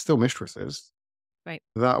 They're still mistresses. Right.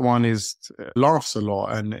 That one laughs a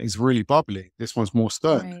lot and is really bubbly. This one's more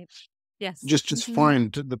stern. Right. Yes. Just Hmm.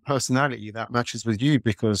 find the personality that matches with you,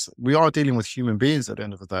 because we are dealing with human beings at the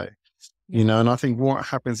end of the day. Yeah. And I think what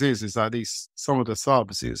happens is that some of the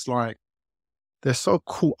subs, it's like they're so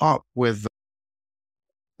caught up with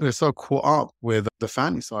the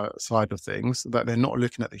family side of things that they're not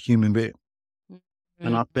looking at the human being.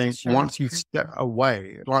 And Mhm. I think Sure. once you step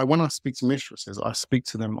away, like when I speak to mistresses, I speak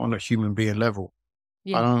to them on a human being level.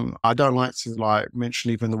 Yeah. I don't like to like mention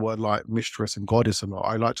even the word like mistress and goddess a lot.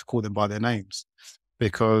 I like to call them by their names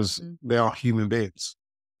because Mhm. they are human beings.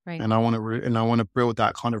 Right. And I want to build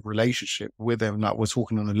that kind of relationship with them, like we're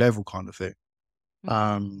talking on a level kind of thing.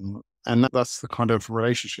 Mhm. And that's the kind of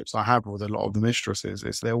relationships I have with a lot of the mistresses.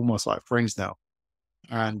 Is they're almost like friends now.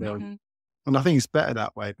 And Hmm. and I think it's better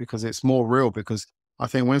that way because it's more real. Because I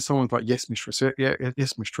think when someone's like, yes, mistress, yeah, yeah,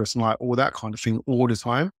 yes, mistress, and like all that kind of thing all the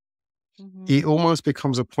time, Hmm. it almost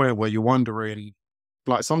becomes a point where you're wondering,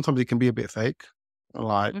 like sometimes it can be a bit fake,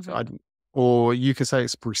 like, Hmm. or you could say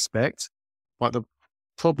it's respect. But the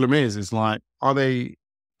problem is like, are they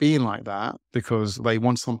being like that because they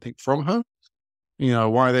want something from her?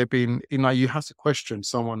 Why are they being, you have to question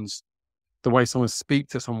the way someone speak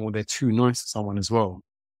to someone when they're too nice to someone as well.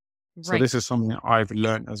 So Right. this is something I've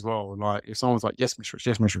learned as well. Like if someone's like, yes,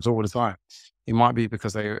 mistress, all the time, it might be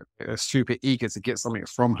because they're super eager to get something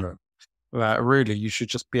from her. That really you should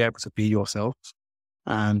just be able to be yourself,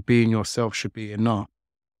 and being yourself should be enough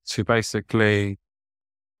to basically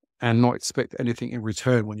and not expect anything in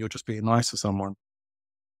return when you're just being nice to someone.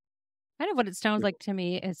 Kind of what it sounds like to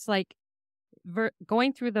me. It's like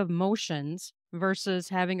going through the motions versus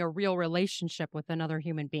having a real relationship with another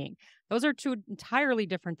human being. Those are two entirely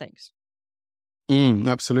different things.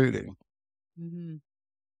 Absolutely. Hmm.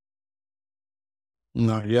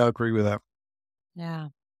 No, yeah, I agree with that. Yeah.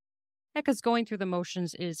 Because going through the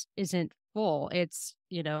motions isn't full. It's,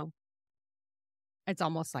 it's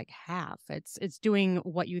almost like half. It's doing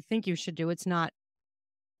what you think you should do. It's not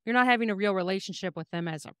you're not having a real relationship with them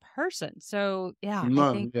as a person. So, yeah, I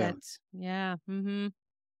No, think yeah. that's yeah,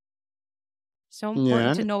 so Yeah,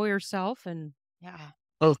 important to know yourself and yeah,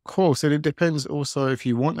 of course, and it depends also if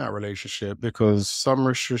you want that relationship because some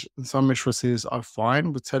mistresses are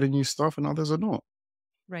fine with telling you stuff and others are not.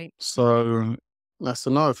 right. So that's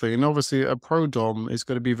another thing. And obviously, a pro dom is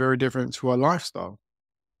going to be very different to a lifestyle.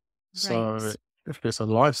 So Right. if it's a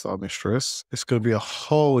lifestyle mistress, it's going to be a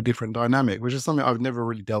whole different dynamic, which is something I've never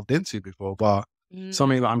really delved into before, but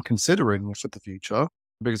something that Mm, I'm considering for the future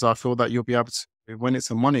because I feel that you'll be able to, when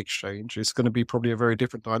it's a money exchange, it's going to be probably a very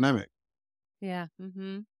different dynamic. yeah,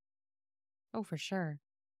 Oh, for sure.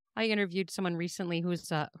 I interviewed someone recently who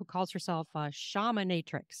calls herself a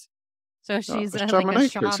shamanatrix. So she's like a Shamanatrix,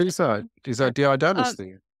 shaman. who's that? Is Yeah. that DI Um,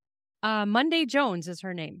 Dynasty? Monday Jones is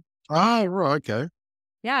her name. Ah, right, okay.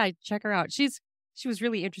 Yeah, check her out. She was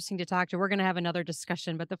really interesting to talk to. We're gonna have another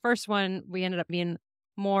discussion, but the first one we ended up being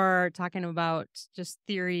more talking about just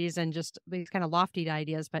theories and just these kind of lofty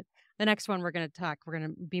ideas. But the next one we're gonna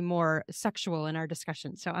be more sexual in our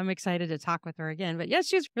discussion. So I'm excited to talk with her again. But yeah,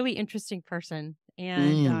 she's a really interesting person.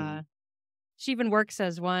 And Mm. she even works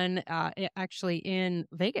as one actually in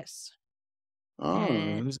Vegas. Oh,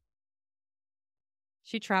 And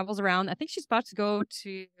she travels around. I think she's about to go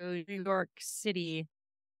to New York City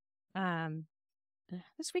um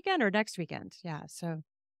this weekend or next weekend. Yeah. So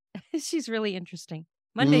she's really interesting.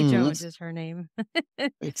 Monday Jones that's is her name.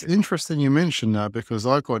 it's interesting you mentioned that because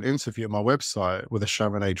I got an interview on my website with a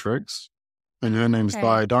shamanatrix, and her name's Okay.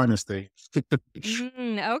 Di Dynasty.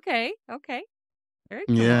 Okay. Okay. Very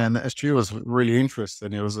Yeah, cool. and she was really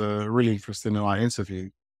interesting. It was a really interesting interview.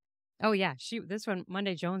 Oh yeah, this one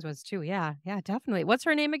Monday Jones was too. Yeah, yeah, definitely. What's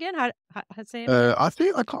her name again? How say it again? I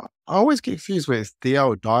think I can't. I always get confused with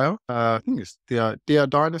Dio Dyer. I think it's Dia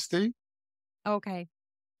Dynasty. Okay,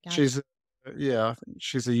 She's, gotcha. yeah, I think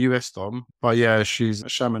she's a US dom, but yeah, she's a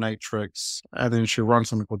shamanatrix, and then she runs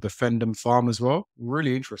something called Defend Farm as well.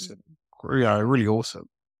 Really interesting. Mhm. Yeah, really awesome.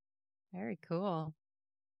 Very cool.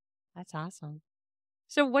 That's awesome.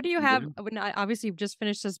 So, what do you have Yeah. when obviously you've just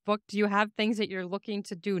finished this book? Do you have things that you're looking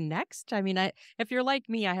to do next? I mean, if you're like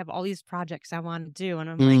me, I have all these projects I want to do, and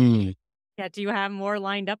I'm like, Mm. yeah. Do you have more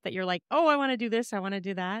lined up that you're like, oh, I want to do this, I want to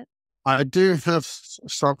do that? I do have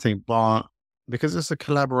something, but because it's a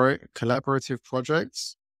collaborative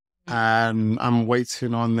project, Mm. and I'm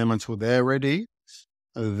waiting on them until they're ready,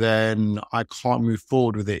 then I can't move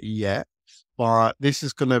forward with it yet. But this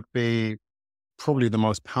is going to be probably the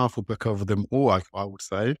most powerful book of them all, I would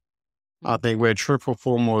say. I Mm. think where Triple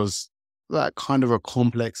Form was that kind of a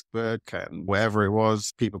complex book, and wherever it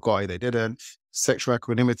was, people got it, they didn't. Sexual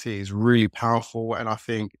equanimity is really powerful, and I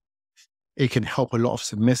think it can help a lot of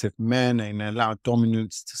submissive men and allow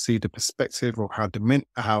dominants to see the perspective of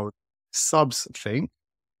how subs think.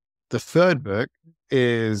 The third book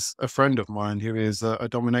is a friend of mine who is a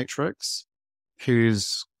dominatrix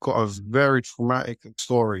who's got a very traumatic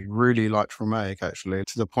story, really like traumatic actually,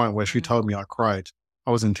 to the point where she Mm. told me I cried.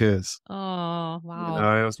 I was in tears. Oh, You wow.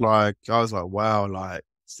 know, I was like, wow, like,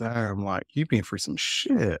 Sam, like, you've been through some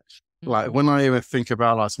shit. Like, Mm. when I even think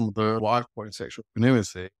about like some of the what I call in sexual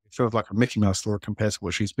community, it feels like a Mickey Mouse story compared to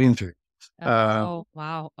what she's been through. Um, Oh,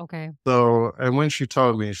 wow. Okay. so, and when she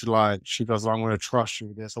told me, she goes, I'm going to trust you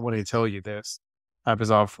with this. I want to tell you this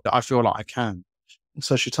because I feel like I can.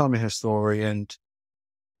 So she told me her story, and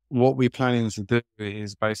what we're planning to do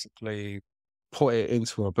is basically put it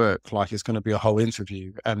into a book. Like it's going to be a whole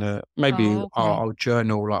interview, and maybe Oh, okay. I'll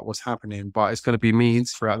journal like what's happening, but it's going to be me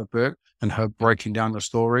throughout the book and her breaking down the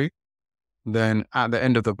story. Then at the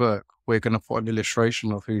end of the book, we're going to put an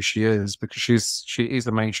illustration of who she is, because she is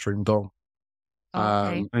a mainstream doll.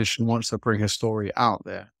 Okay. And she wants to bring her story out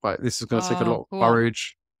there. But this is going to take a Oh, lot of cool.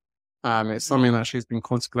 courage. It's Mhm. something that she's been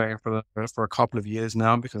contemplating for a couple of years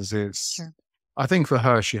now, because Sure. I think for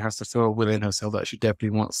her, she has to feel within herself that she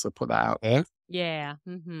definitely wants to put that out there. Yeah.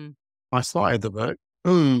 Mhm. I started the book,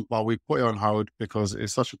 but we put it on hold because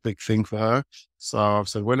it's such a big thing for her. So I've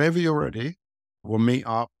said, whenever you're ready, we'll meet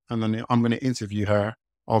up, and then I'm going to interview her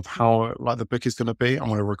of how like the book is going to be. I'm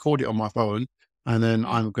going to record it on my phone, and then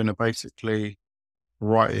Mm, I'm going to basically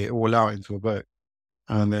write it all out into a book,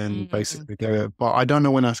 and then mm. basically do it. But I don't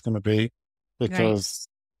know when that's going to be, Right.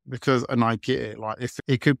 because and I get it. Like if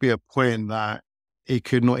it could be a point that it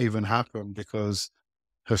could not even happen because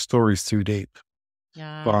her story's too deep.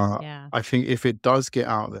 Yeah. But Yeah. I think if it does get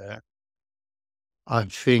out there, I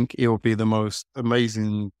think it will be the most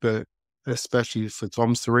amazing book, especially for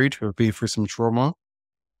Toms to read who have been through some trauma, Mhm.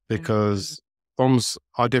 because Toms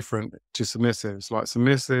are different to submissives. Like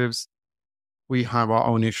submissives, we have our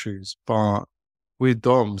own issues, but with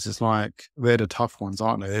Doms, it's like they're the tough ones,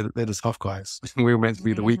 aren't they? They're the tough guys. We're meant to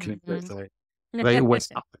be the weaklings, let's Mhm. say. They always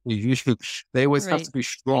have to be, they always have to Right. be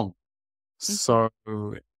strong. Mhm. So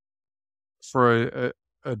for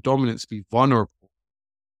a dominant to be vulnerable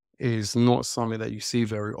is not something that you see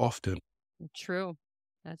very often. True.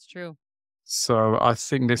 That's true. So I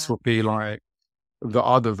think this Yeah. would be like the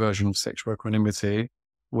other version of sexual equanimity,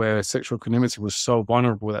 where sexual equanimity was so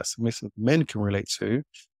vulnerable that submissive men can relate to,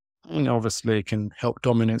 and obviously it can help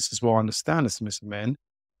dominance as well understand the submissive men.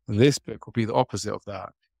 This book will be the opposite of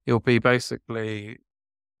that. It'll be basically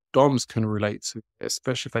Doms can relate to,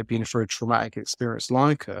 especially if they've been through a traumatic experience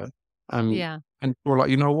like her. And Yeah. and we're like,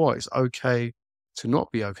 you know what? It's okay to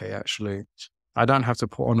not be okay, actually. I don't have to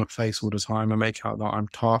put on a face all the time and make out that I'm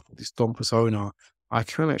tough with this Dom persona. I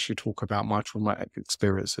can actually talk about my traumatic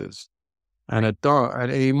experiences. And Right.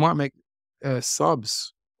 and it might make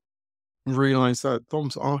subs realize that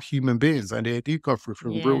Doms are human beings and they do go through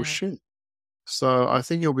some real Yeah. shit. So I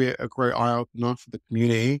think it'll be a great eye opener for the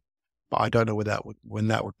community, but I don't know when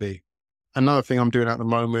that would be. Another thing I'm doing at the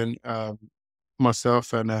moment,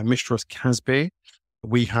 myself and Mistress Casby,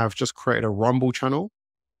 we have just created a Rumble channel.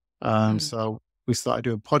 Mm. So we started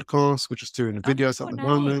doing podcasts, we're just doing videos Oh, at the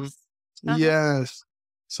moment. nice. Uh-huh. Yes.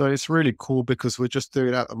 So it's really cool because we're just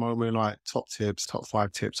doing at the moment like top tips, top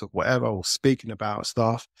 5 tips of whatever, or speaking about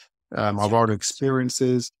stuff, our Sure. own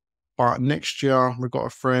experiences. But next year we've got a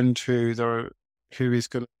friend who is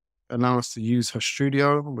going to allow us to use her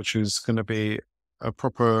studio, which is going to be a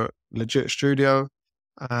proper legit studio,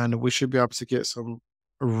 and we should be able to get some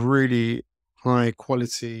really high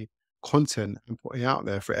quality content and put it out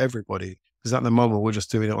there for everybody. Because at the moment we're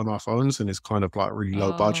just doing it on our phones and it's kind of like really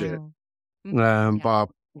low budget. Oh. Mhm. Yeah. But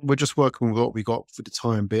we're just working with what we got for the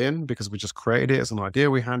time being, because we just created it as an idea.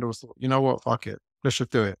 We handled, thought, you know what, fuck it, let's just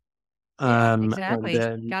do it. Yeah, And exactly.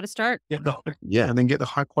 then Gotta start. and then get the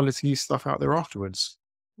high quality stuff out there afterwards.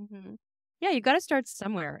 Mhm. Yeah, you gotta start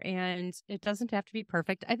somewhere, and it doesn't have to be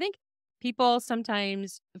perfect. I think people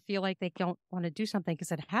sometimes feel like they don't wanna do something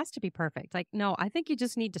because it has to be perfect. Like, no, I think you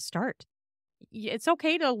just need to start. It's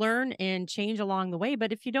okay to learn and change along the way,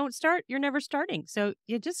 but if you don't start, you're never starting. So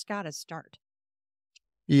you just gotta start.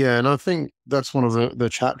 Yeah, and I think that's one of the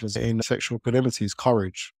chapters in sexual equanimity is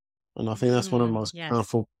courage. And I think that's one of the most Yes.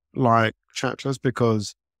 powerful like chapters,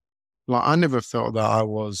 because like I never felt that I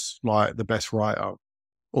was like the best writer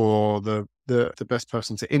or the best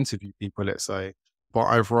person to interview people, let's say. But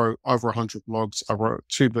I've wrote over 100 blogs. I wrote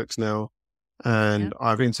 2 books now, and Yep.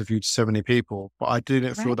 I've interviewed 70 people. But I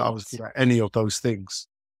didn't feel that I was good Right. at any of those things.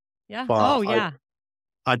 Yeah. But Oh, yeah.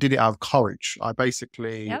 I did it out of courage. I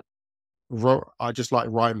basically Yep. wrote. I just like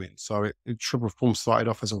rhyming, so Triple Form started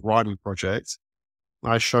off as a rhyming project.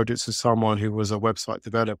 I showed it to someone who was a website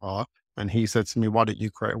developer, and he said to me, "Why don't you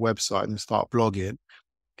create a website and start blogging?"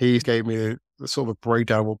 He gave Mhm. me the sort of a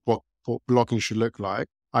breakdown of what blogging should look like.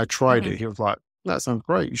 I tried Mhm. it. He was like, "That sounds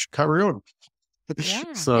great. You should carry on."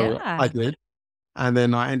 Yeah. So I Yeah. did. And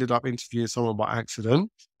then I ended up interviewing someone by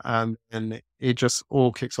accident. And then it just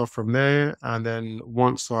all kicks off from there. And then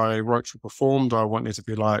once I wrote to performed, I wanted to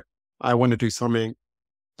be like, I want to do something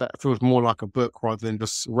that feels more like a book rather than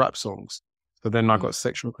just rap songs. So then I Mm. got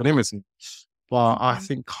sexual equanimity. But I Mhm.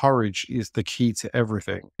 think courage is the key to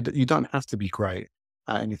everything. You don't have to be great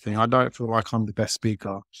at anything. I don't feel like I'm the best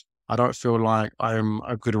speaker. I don't feel like I'm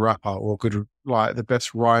a good rapper or good, like the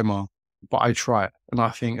best rhymer. but I try it. And I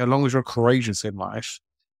think as long as you're courageous in life,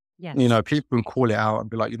 Yes. people can call it out and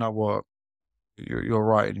be like, you know what, you're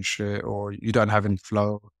writing shit, or you don't have any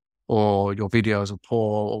flow, or your videos are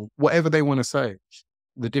poor, or whatever they want to say.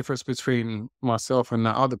 The difference between myself and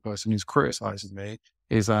that other person who's criticizing me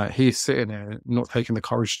is that he's sitting there not taking the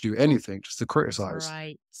courage to do anything, just to criticize.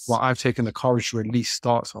 Right. Well, I've taken the courage to at least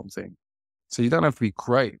start something. So you don't have to be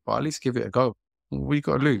great, but at least give it a go. What you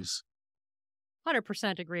got to lose?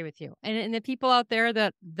 100% agree with you. And the people out there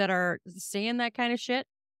that are saying that kind of shit,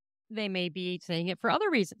 they may be saying it for other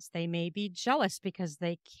reasons. They may be jealous because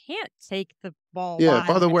they can't take the ball Yeah.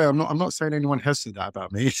 By live. the way, I'm not saying anyone has said that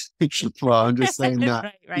about me. Well, I'm just saying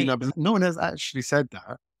that right. but no one has actually said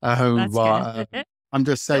that. That's But good. I'm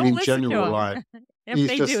just saying Don't in listen to general, 'em. like If it's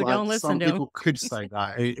they just do, like don't listen some to 'em. people could say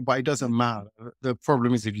that, but it doesn't matter. The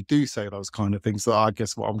problem is if you do say those kind of things. So I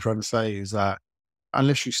guess what I'm trying to say is that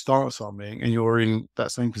unless you start something and you're in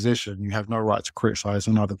that same position, you have no right to criticize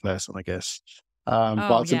another person, I guess. Oh,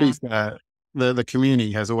 But to be yeah. fair, the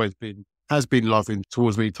community has always been loving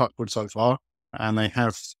towards me, touch wood so far, and they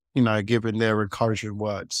have given their encouraging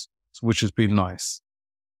words, which has been nice.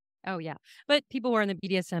 Oh, yeah. But people who are in the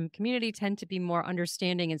BDSM community tend to be more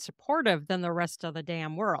understanding and supportive than the rest of the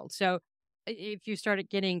damn world. So if you started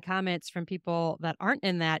getting comments from people that aren't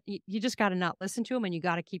in that, you just got to not listen to them, and you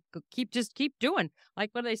got to just keep doing. Like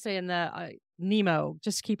what do they say in the Nemo?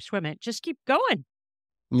 Just keep swimming. Just keep going.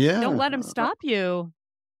 Don't Yeah, let them stop you,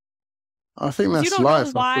 I think because you that's don't know life. I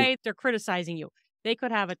think, why they're criticizing you. They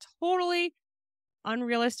could have a totally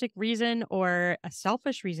unrealistic reason or a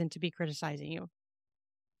selfish reason to be criticizing you.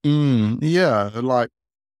 yeah, like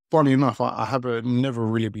funny enough, I haven't never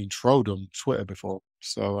really been trolled on Twitter before,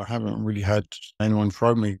 so I haven't really had anyone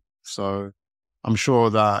troll me. So I'm sure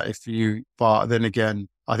that but then again,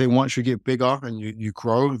 I think once you get bigger and you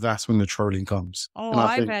grow, that's when the trolling comes. Oh, And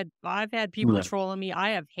I think, I've had people yeah, trolling me.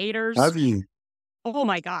 I have haters. have you? Oh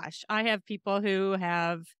my gosh. I have people who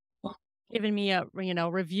have given me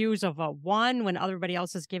reviews of a 1 when everybody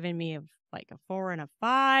else is giving me like a 4 and a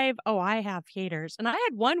 5. Oh, I have haters. And I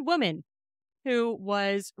had one woman who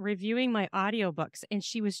was reviewing my audiobooks, and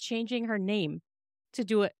she was changing her name to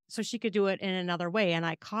do it so she could do it in another way, and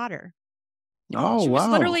I caught her. Oh She was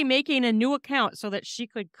wow! literally making a new account so that she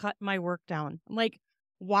could cut my work down. I'm like,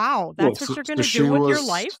 wow, Well, that's what you're going so to do she with your was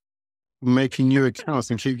life? making new accounts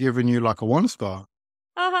and keep giving you like a 1 star.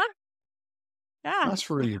 Uh-huh. Yeah. That's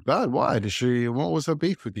really bad. Why did she? What was her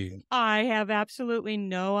beef with you? I have absolutely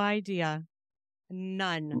no idea.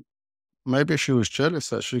 None. Maybe she was jealous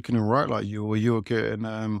that she couldn't write like you, or you were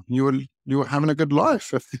getting you were having a good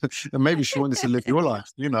life, and maybe she wanted to live your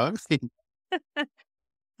life.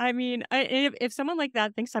 I mean, if someone like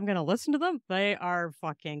that thinks I'm going to listen to them, they are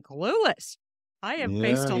fucking clueless. I have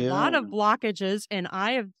faced Yeah, a lot yeah, of blockages, and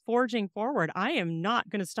I am forging forward. I am not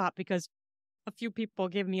going to stop because a few people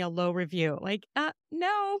give me a low review. Like,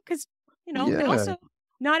 no, because, and yeah. also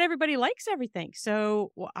not everybody likes everything.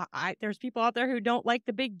 So there's people out there who don't like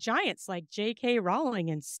the big giants like J.K. Rowling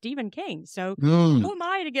and Stephen King. So Mm, who am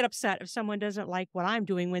I to get upset if someone doesn't like what I'm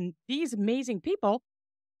doing when these amazing people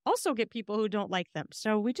also get people who don't like them?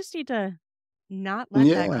 So we just need to not let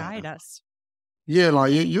that yeah. guide us. Yeah,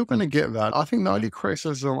 like you're going to get that. I think the only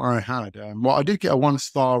criticism I had, well, I did get a 1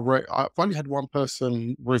 star. I've only had one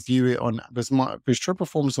person review it on. There's triple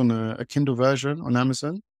forms on a Kindle version on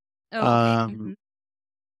Amazon. Oh, okay. Um,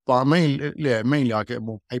 but mainly I get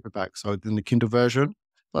more paperback so than the Kindle version.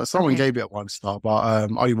 But someone Okay. gave it a 1 star, but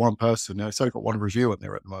only one person. It's only got one review on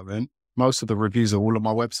there at the moment. Most of the reviews are all on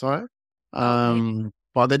my website. Okay.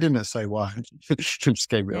 But they didn't say why. Just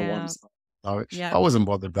gave it a one Yeah. star. So Yeah. I wasn't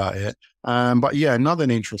bothered about it. But yeah, another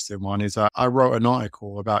interesting one is I wrote an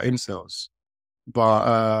article about incels,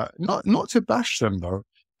 but not to bash them though,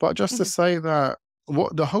 but just to Mhm. say that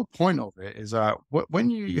what the whole point of it is that when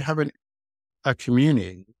you have a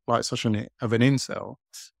community like such of an incel,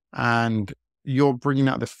 and you're bringing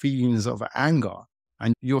out the feelings of anger,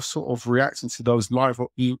 and you're sort of reacting to those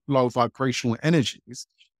low vibrational energies,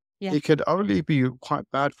 Yeah. it could only be quite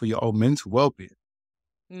bad for your own mental well-being.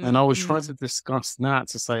 And I was trying to discuss that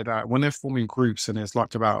to say that when they're forming groups and it's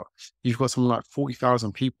like you've got something like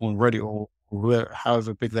 40,000 people on Reddit or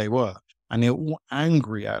however big they were, and they're all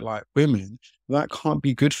angry at like women, that can't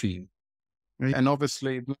be good for you. And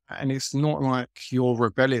obviously, and it's not like you're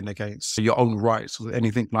rebelling against your own rights or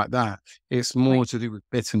anything like that. It's more Right. to do with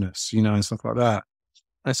bitterness, and stuff like that.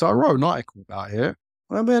 And so I wrote an article about it.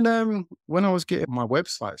 And then when I was getting my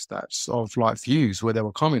website stats of like views where they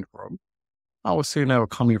were coming from, I was seeing they were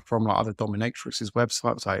coming from like other dominatrixes'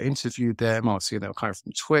 websites. I interviewed them. I was seeing they were coming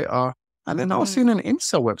from Twitter. And then I was Mhm. seeing an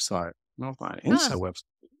incel website. And I was like, Huh. incel website?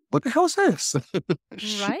 what the hell's this?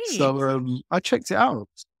 Right. So I checked it out.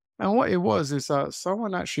 And what it was is that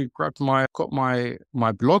someone actually got my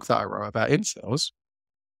blog that I wrote about incels.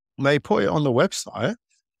 They put it on the website,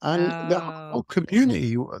 and the whole Oh,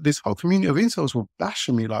 community, this whole community of incels were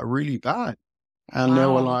bashing me like really bad. And they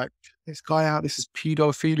were wow. like, this guy out, this is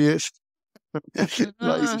Podopheleus.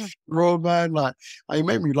 Like, he's a Uh, raw man. Like, it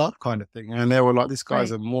made me laugh kind of thing. And they were like, this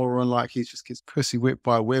guy's right. a moron. Like, he just gets pussy whipped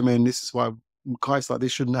by women. This is why guys like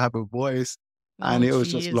this shouldn't have a voice. And Oh, it was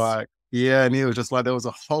just geez. like, yeah. And it was just like, there was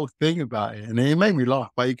a whole thing about it. And it made me laugh.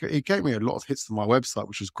 But it gave me a lot of hits to my website,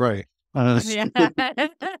 which was great. Yeah.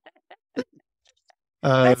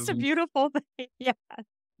 That's a Um, beautiful thing. Yeah.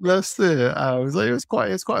 that's it. It's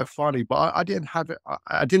quite funny, but I didn't have it.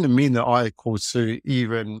 I didn't mean that I caused to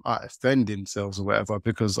even offend themselves or whatever,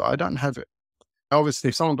 because I don't have it. Obviously,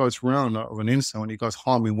 if someone goes around with an incel and he goes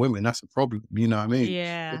harming women, that's a problem. You know what I mean?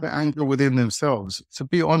 If Yeah. they're angry within themselves, to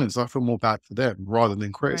be honest, I feel more bad for them rather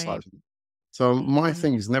than Right. criticizing them. So my Hmm.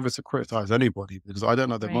 thing is never to criticize anybody because I don't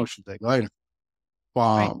know the Right. emotions they're going.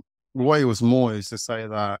 Right. But the way it was more is to say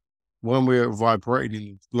that when we're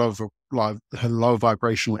vibrating low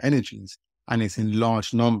vibrational energies and it's in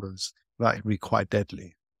large numbers, that can be quite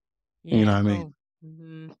deadly. You know Yeah. what I mean?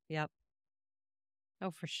 Oh, yep.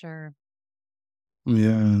 Oh, for sure.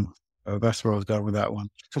 Yeah. So that's where I was going with that one.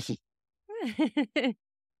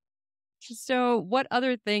 So, what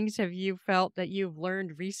other things have you felt that you've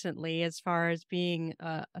learned recently as far as being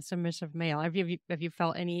a submissive male? Have you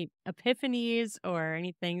felt any epiphanies or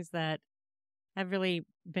any things that have really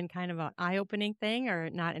been kind of an eye-opening thing, or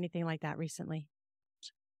not anything like that recently?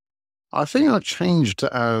 I think I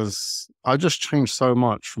just changed so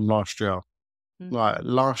much from last year. Like Hmm.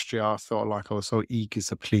 last year, I felt like I was so eager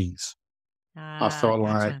to please. I Ah, felt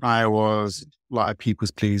like gotcha. I was like a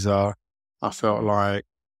people's pleaser. I felt Hmm. like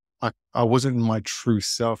I wasn't my true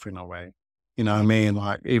self in a way. You know what I Right. mean?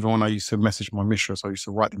 Like even when I used to message my mistress, I used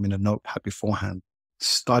to write them in a notepad beforehand,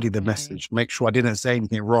 study the Right. message, make sure I didn't say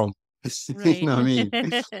anything wrong. You Right. know what I mean?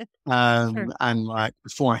 Sure. And like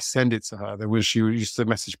before I send it to her, she used to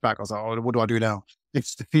message back. I was like, oh, what do I do now?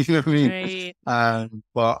 You know what I mean? Right.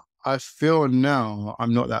 But I feel now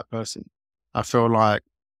I'm not that person. I feel like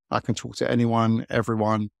I can talk to anyone,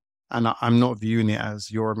 everyone, and I'm not viewing it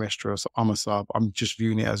as you're a mistress, I'm a sub. I'm just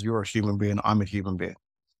viewing it as you're a human being, I'm a human being.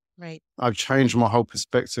 Right. I've changed my whole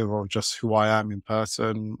perspective of just who I am in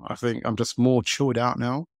person. I think I'm just more chilled out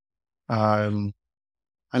now. Um,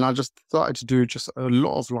 and I just started to do just a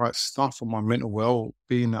lot of like stuff on my mental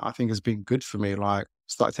well-being that I think has been good for me. Like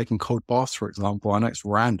started taking cold baths, for example. I know it's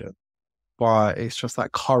random, but it's just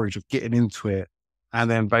that courage of getting into it. And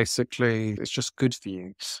then basically it's just good for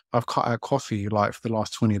you. I've cut out coffee like for the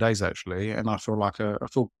last 20 days actually. And I feel like I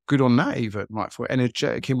feel good on that even, like feel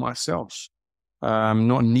energetic in myself.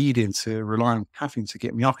 Not needing to rely on caffeine to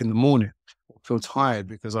get me up in the morning or feel Hmm. tired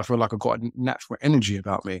because I feel like I've got a natural energy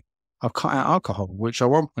about me. I've cut out alcohol, which at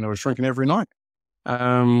one point I was drinking every night.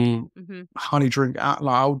 Hmm. Honey drink out,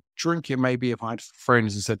 like I'll drink it maybe if I had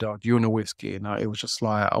friends and said, "Oh, do you want a whiskey?" And it was just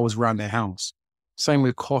like I was around their house. Same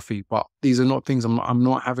with coffee, but these are not things I'm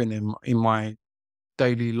not having in my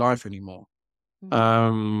daily life anymore. Hmm.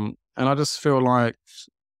 And I just feel like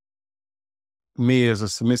me as a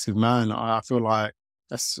submissive man, I feel like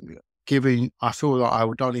that's giving. I feel like I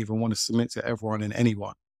don't even want to submit to everyone and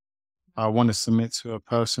anyone. I want to submit to a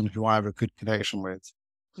person who I have a good connection with.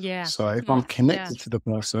 Yeah. So if I'm Yeah. connected to the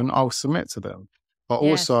person, I'll submit to them. But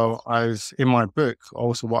Yes. also, in my book,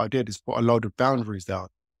 also what I did is put a load of boundaries down.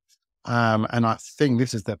 And I think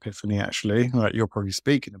this is the epiphany actually, like you're probably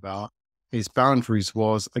speaking about, is boundaries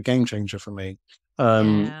was a game changer for me.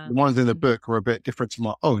 Yeah. The ones in the Hmm. book are a bit different to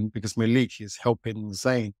my own because Malik is helping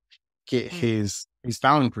Zayn get Hmm. his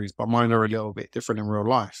boundaries, but mine are a little bit different in real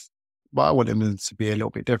life. But I want them to be a little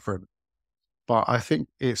bit different. But I think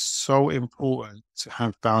it's so important to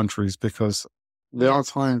have boundaries because there are Yes.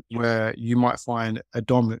 times where you might find a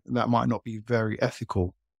dom that might not be very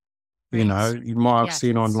ethical. You know, Right. you might have Yes.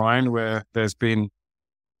 seen online where there's been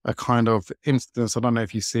a kind of instance. I don't know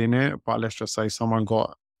if you've seen it, but let's just say someone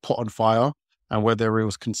got put on fire, and whether it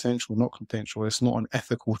was consensual or not consensual, it's not an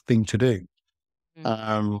ethical thing to do. Mm.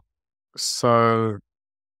 Um, so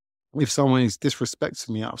if someone is disrespecting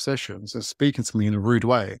me out of sessions and speaking to me in a rude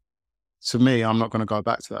way, to me, I'm not going to go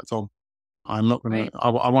back to that Tom. I'm not going to, Right. I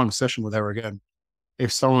won't have a session with her again.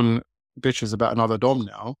 If someone bitches about another Dom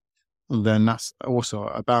now, then that's also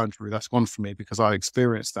a boundary. That's gone for me because I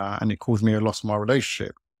experienced that and it caused me a loss of my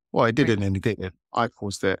relationship. Well, it Right. didn't and it didn't. I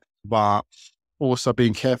caused it. But also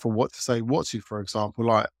being careful what to say what to, for example.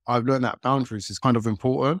 Like I've learned that boundaries is kind of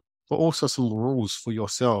important. but also some rules for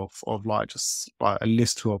yourself of like just like a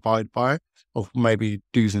list to abide by of maybe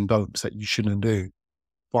do's and don'ts that you shouldn't do.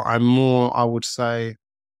 But I would say,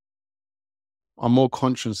 I'm more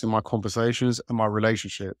conscious in my conversations and my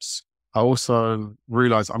relationships. I also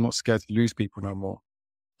realize I'm not scared to lose people no more.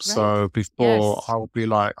 Right. So before Yes. I would be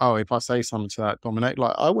like, oh, if I say something to that dominate,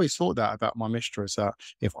 like I always thought that about my mistress, that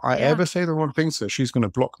if I Yeah. ever say the wrong thing to her, she's going to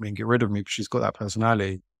block me and get rid of me because she's got that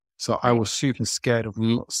personality. So I Right. was super scared of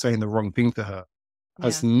not saying the wrong thing to her.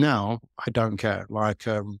 As Yeah. now, I don't care. Like,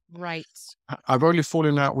 Right. I've only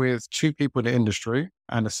fallen out with two people in the industry,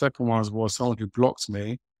 and the second one was someone who blocked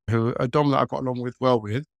me, who a dom that I got along with well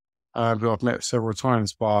with, who I've met several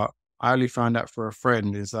times. But I only found out for a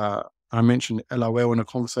friend is that I mentioned LOL in a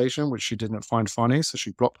conversation, which she didn't find funny, so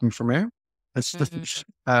she blocked me from it. It's Mhm. just,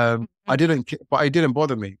 I Mhm. didn't, but it didn't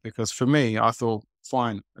bother me because for me, I thought,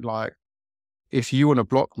 fine, like if you want to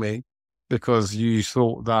block me because you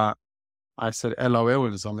thought that I said LOL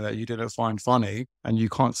in something that you didn't find funny and you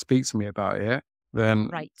can't speak to me about it, then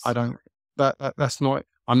Right. I don't, that's not,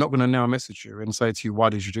 I'm not going to now message you and say to you, why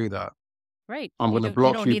did you do that? Right. I'm You going to don't you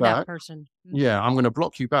block don't you need that back. person. Yeah, I'm going to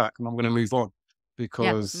block you back and I'm going to move on Yeah.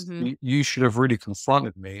 because Mhm. you should have really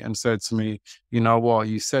confronted me and said to me, you know what,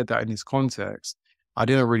 you said that in this context. I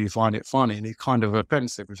didn't really find it funny and it's kind of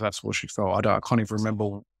offensive if that's what she felt. I can't even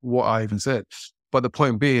remember what I even said. But the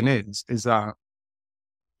point being is that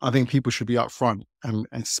I think people should be upfront and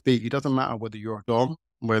speak. It doesn't matter whether you're a dom,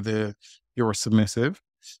 whether you're a submissive,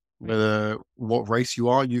 Right. whether what race you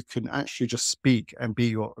are, you can actually just speak and be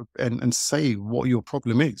your and say what your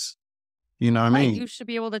problem is. You know what I Right. mean? You should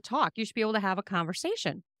be able to talk. You should be able to have a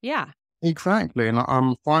conversation. Yeah. Exactly. And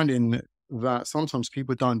I'm finding that sometimes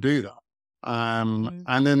people don't do that. Mhm.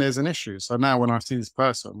 And then there's an issue. So now when I see this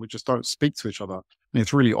person, we just don't speak to each other. And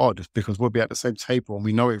it's really odd because we'll be at the same table and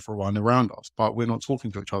we know everyone around us, but we're not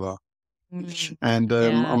talking to each other. Mhm. And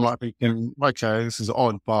Yeah. I'm like thinking, okay, this is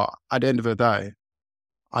odd, but at the end of the day,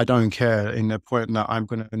 I don't care in the point that I'm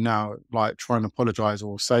going to now like try and apologize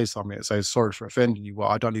or say something and say sorry for offending you. Well,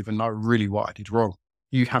 I don't even know really what I did wrong.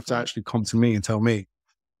 You have to Right. actually come to me and tell me.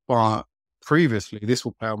 But previously, this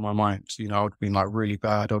will play on my mind. You know, I would have been like really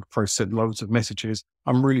bad. I would probably send loads of messages.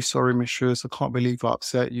 I'm really sorry, Mistress. I can't believe I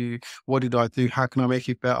upset you. What did I do? How can I make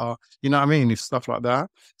it better? You know what I mean? It's stuff like that.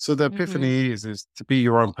 So the Mhm. epiphany is to be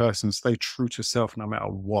your own person, stay true to yourself no matter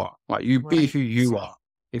what. Like you be Right. who you are.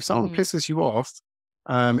 If someone Mhm. pisses you off,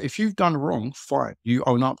 if you've done wrong, fine. You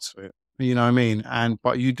own up to it. You know what I mean?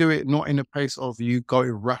 But you do it not in a place of you go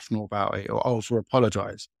irrational about it or also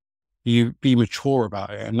apologize. You be mature about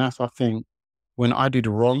it. And that's, I think, when I did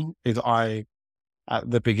wrong is at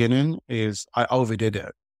the beginning I overdid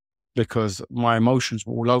it because my emotions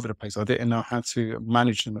were all over the place. I didn't know how to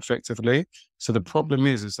manage them effectively. So the Mhm. problem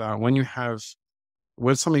is that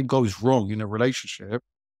when something goes wrong in a relationship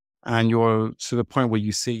and you're to the point where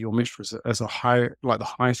you see your mistress as like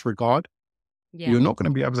the highest regard, Yeah. you're not going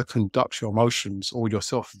to be able to conduct your emotions or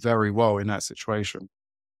yourself very well in that situation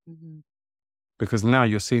Mhm. because now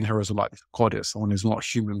you're seeing her as like a goddess, someone who's not a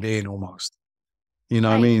human being almost. You know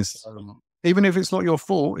what I Right. mean? So, even if it's not your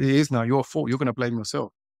fault, it is now your fault. You're going to blame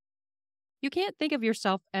yourself. You can't think of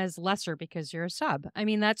yourself as lesser because you're a sub. I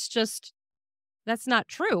mean, that's not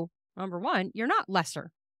true. Number one, you're not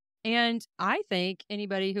lesser. And I think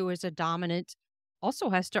anybody who is a dominant also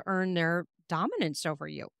has to earn their dominance over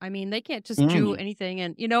you. I mean, they can't just do Mm, anything.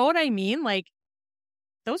 And you know what I mean? Like,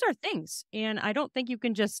 those are things. And I don't think you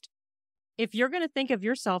can just, if you're going to think of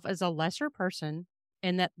yourself as a lesser person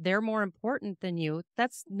and that they're more important than you,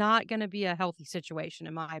 that's not going to be a healthy situation,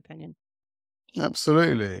 in my opinion.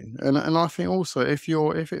 absolutely. And I think also if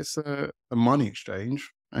it's a money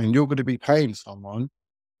exchange and you're going to be paying someone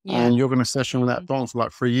Yeah. and you're going to session with that Mhm. don for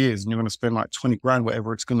like 3 years and you're going to spend like 20 grand,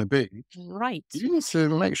 whatever it's going to be, Right. you need to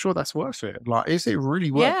make sure that's worth it. Like, is it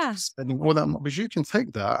really worth Yeah. spending all that money? Because you can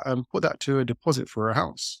take that and put that to a deposit for a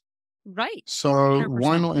house. Right. So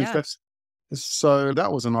why 100%. not Yeah. invest? So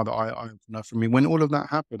that was another eye opener for me. When all of that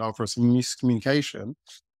happened after some miscommunication,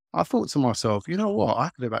 I thought to myself, you know what? I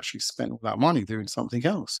could have actually spent all that money doing something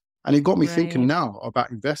else. And it got me thinking Right. now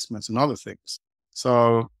about investments and other things.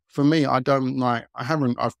 So for me, I've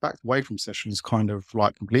backed away from sessions kind of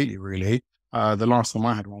like completely, really. The last time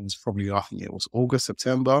I had one was probably, I think it was August,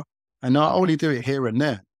 September. And I Okay. only do it here and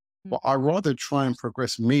there. Mm. But I rather try and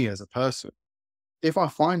progress me as a person. If I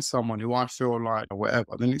find someone who I feel like or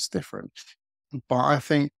whatever, then it's different. But I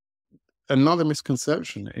think another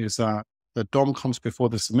misconception is that the dom comes before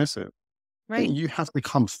the submissive. I Right. think you have to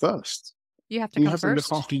come first. You have to You come have to look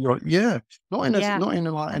first. after not in Yeah.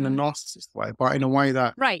 in a narcissist way, but in a way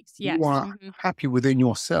that Right. you Yes. are happy within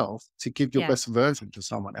yourself to give your best Yes. version to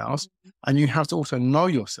someone else. Mhm. And you have to also know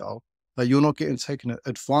yourself that you're not getting taken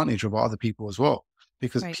advantage of by other people as well,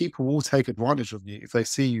 because Right. people will take advantage of you if they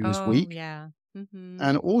see you as Oh, weak. yeah. Mhm.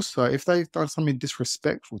 And also, if they've done something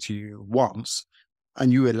disrespectful to you once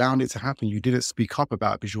and you allowed it to happen, you didn't speak up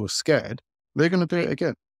about it because you were scared, they're going to do it Right.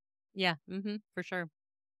 again, Yeah. For sure.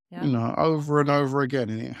 you Yep. know, over and over again.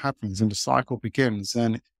 And it happens and the cycle begins.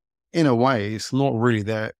 And in a way, it's not really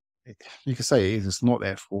their, you can say it is, it's not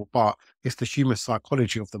their fault, but it's the human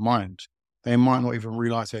psychology of the mind. They might not even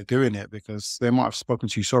realize they're doing it because they might have spoken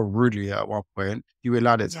to you so rudely at one point, you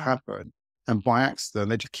allowed it to Yeah. happen. And by accident,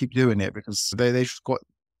 they just keep doing it because they just got,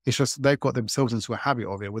 it's just they've got themselves into a habit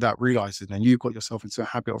of it without realizing, and you've got yourself into a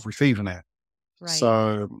habit of receiving it. Right.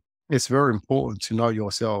 So it's very important to know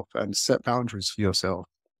yourself and set boundaries for yourself.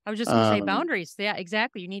 I was just gonna say Um, boundaries. Yeah,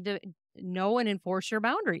 exactly. You need to know and enforce your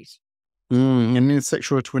boundaries. and in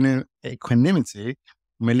sexual equanimity,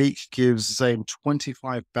 Malik gives Zayn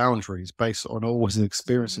 25 boundaries based on all his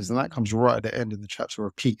experiences, and that Mm. comes right at the end in the chapter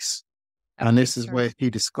of peace. And Okay, this is sorry. where he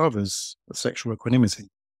discovers sexual equanimity.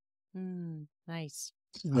 Nice.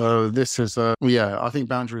 So this is, I think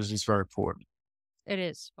boundaries is very important. It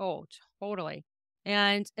is. Oh, totally.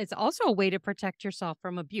 And it's also a way to protect yourself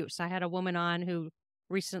from abuse. I had a woman on who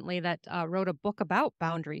recently that wrote a book about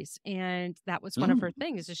boundaries, and that was one of her Mm,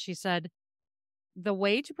 things. Is she said the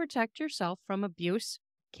way to protect yourself from abuse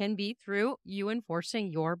can be through you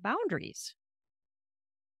enforcing your boundaries.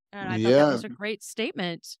 And I thought that yeah, was a great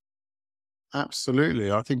statement.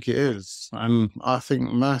 absolutely. I think it is. And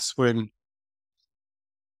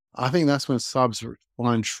I think that's when subs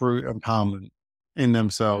find true empowerment in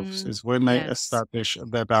themselves, Mm, is when they yes. establish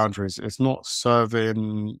their boundaries. It's not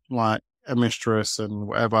serving like a mistress and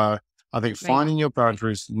whatever. I think Right. finding your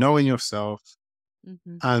boundaries, knowing yourself,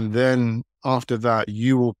 hmm and then after that,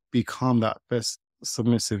 you will become that best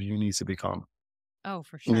submissive you need to become. Oh,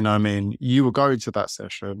 for You sure. know what I mean? You will go into that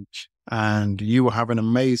session and you will have an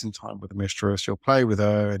amazing time with the mistress. You'll play with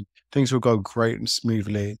her and things will go great and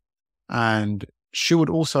smoothly. And she would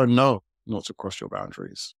also know not to cross your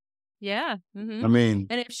boundaries. Yeah. I mean,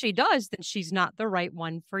 And if she does, then she's not the right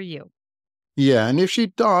one for you. yeah. And if she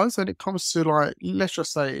does, and it comes to like, let's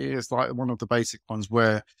just say it is like one of the basic ones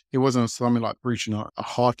where it wasn't something like breaching a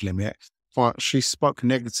hard limit, but she spoke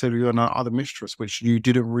negatively on her other mistress, which you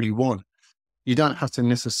didn't really want. You don't have to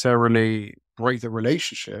necessarily break the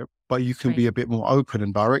relationship, but you can Right. be a bit more open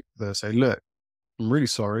and direct with her. Say, look, I'm really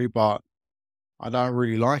sorry, but I don't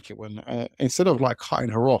really like it when instead of like cutting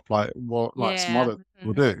her off, like what like some Yeah. other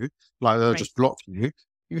people do, like they'll Right. just block you.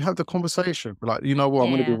 You have the conversation, but like, you know what, I'm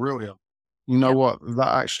going to be Yeah. real here. You know Yep. what, that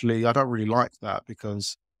actually, I don't really like that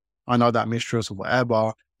because I know that mistress or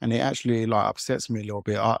whatever, and it actually like upsets me a little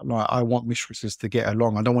bit. I want mistresses to get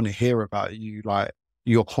along. I don't want to hear about you like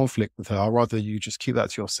your conflict with her. I'd rather you just keep that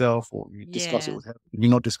to yourself or you discuss it Yeah. with her. You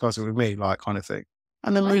not discuss it with me, like kind of thing,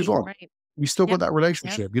 and then move Right. on. Right. You still got Yep. that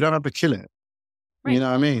Yep. relationship. You don't have to kill it. You Right. know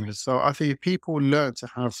what I mean? So I think if people learn to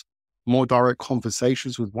have more direct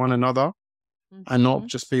conversations with one another and not hmm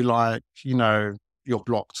just be like, you know, you're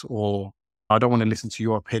blocked or I don't want to listen to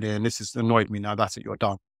your opinion. This has annoyed me now. That's it. You're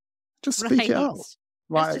done. Just speak it Right. out.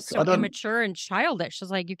 That's Like, just I so don't, immature and childish.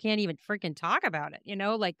 It's like you can't even freaking talk about it,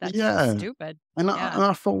 Like that's just yeah. stupid. And Yeah.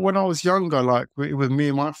 I thought when I was younger, like with me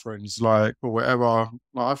and my friends, like or whatever,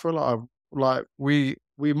 like I feel like like we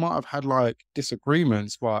might have had like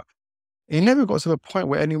disagreements, but it never got to the point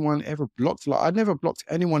where anyone ever blocked. Like I never blocked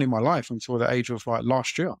anyone in my life until the age of like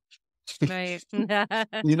last year. Right.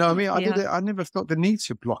 You know what I mean? Yeah. I never felt the need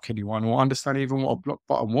to block anyone or understand even what a Mm, block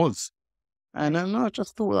button was. And right. then I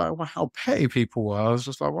just thought like, well, how petty people were. I was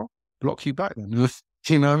just like, well, block you back then.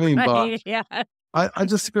 You know what I mean? But Right. Yeah. I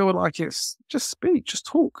just feel like it's just speak, just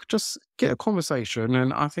talk, just get a conversation.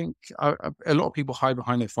 And I think a lot of people hide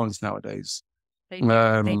behind their phones nowadays. They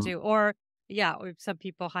do. They Um, do. Or yeah, or some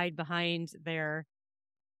people hide behind their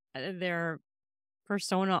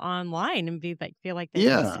persona online and be like feel like they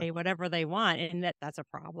can yeah, say whatever they want, and that's a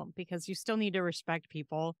problem because you still need to respect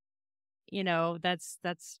people.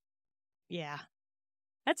 That's yeah,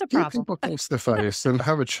 that's a get problem. people face to face and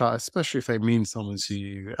have a chat, especially if they mean something to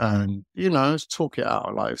you. And, you know, just talk it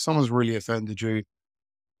out. Like if someone's really offended you,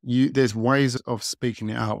 there's ways of speaking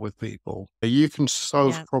it out with people. You can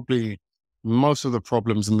solve Yeah. probably most of the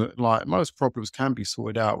problems and like most problems can be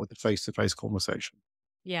sorted out with a face-to-face conversation.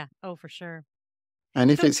 Yeah. Oh, for sure.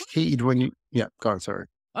 And if So it's heated when you, yeah, go on, sorry.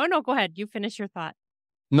 oh no, go ahead. You finish your thought.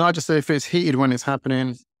 No, I just say if it's heated when it's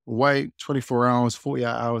happening, wait 24 hours, 48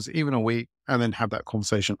 hours, even a week, and then have that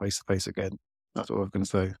conversation face to face again. That's what I was going to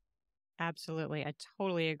say. Absolutely. I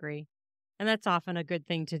totally agree. And that's often a good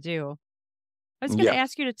thing to do. I was going to Yeah.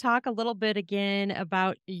 ask you to talk a little bit again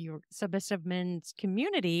about your submissive men's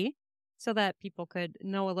community so that people could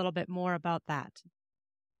know a little bit more about that.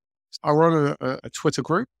 I run a Twitter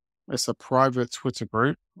group. It's a private Twitter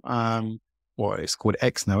group. Well, it's called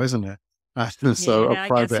X now, isn't it? So a Yeah,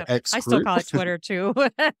 I guess private so. X I still group. call it Twitter too.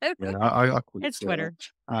 Yeah, I call it It's Twitter. Twitter.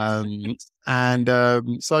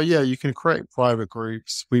 So yeah, you can create private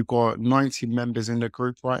groups. We've got 90 members in the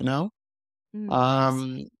group right now. Nice.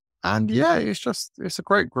 Um, and yeah, it's a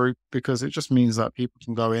great group because it just means that people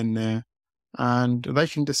can go in there and they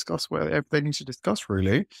can discuss whatever they need to discuss,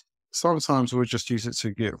 really. Sometimes we'll just use it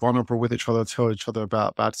to get vulnerable with each other, tell each other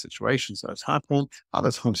about bad situations that has happened.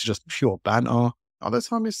 Other times it's just pure banter. Other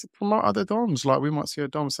times it's to promote other DOMs. Like we might see a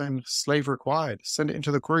DOM saying slave required, send it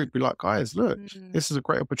into the group, be like, guys, look, Mm, this is a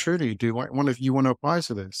great opportunity. Do one of you want to apply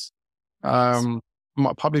to this? right.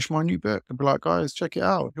 Might publish my new book and be like, guys, check it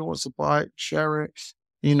out. Who wants to buy it, share it.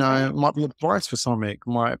 Right. It might be advice for something,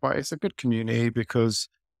 but it's a good community because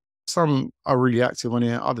some are really active on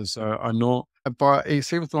it, others are not. But it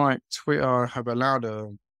seems like Twitter have allowed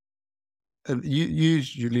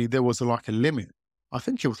usually there was like a limit. I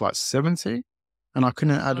think it was like 70, and I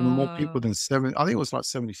couldn't add more people Oh, than seven. I think it was like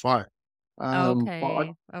 75. But I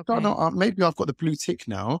okay. don't Okay. know. Maybe I've got the blue tick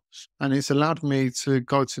now, and it's allowed me to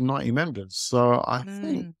go to 90 members. So I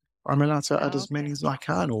think Mm, I'm allowed to add as many okay. as I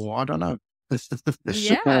can, or I don't know.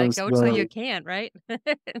 Yeah, go till you So can't, right?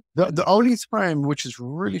 the only time which is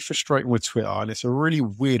really frustrating with Twitter, and it's a really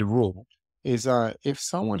weird rule, is if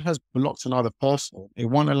someone has blocked another person, it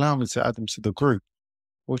won't allow me to add them to the group,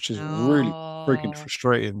 which is really freaking Oh,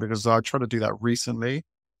 frustrating because I tried to do that recently.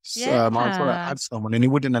 I tried to yeah. add someone and it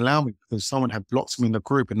wouldn't allow me because someone had blocked me in the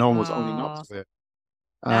group and no one was owning up Oh, to it.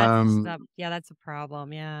 that's Um, the, yeah, that's a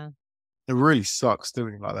problem. Yeah. it really sucks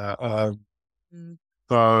doing like that. Mm,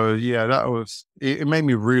 So yeah, it made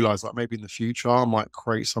me realize like maybe in the future I might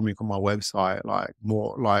create something on my website, like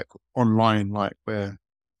more like online, like where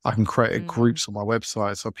I can create mm, groups on my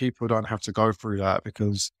website so people don't have to go through that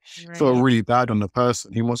because I feel right. really bad on the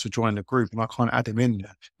person. He wants to join the group and I can't add him in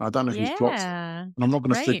there. I don't know who's blocked him. Yeah. And I'm not going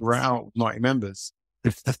to Right. figure out 90 members.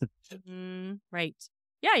 Right.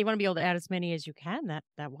 Yeah, you want to be able to add as many as you can that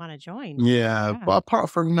want to join. Yeah, Yeah. but apart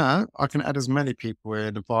from that, I can add as many people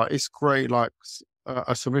in. But it's great. Like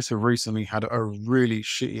a submissive recently had a really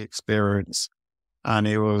shitty experience, and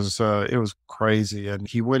it was crazy. And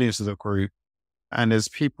he went into the group, and there's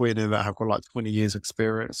people in there that have got like 20 years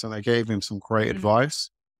experience, and they gave him some great Mm.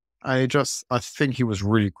 advice. I think he was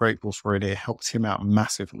really grateful for it. It helped him out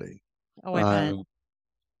massively. Oh, I bet. Um,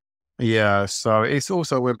 yeah, so it's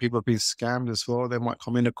also when people have been scammed as well. They might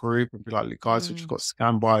come in a group and be like, guys, we just Mm, got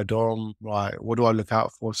scammed by a dom. Like, what do I look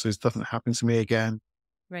out for so this doesn't happen to me again?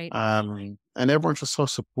 right. And everyone's just so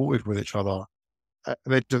supportive with each other.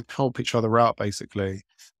 They just help each other out, basically.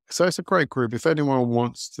 So it's a great group. If anyone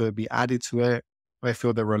wants to be added to it, they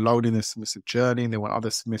feel they're alone in their submissive journey and they want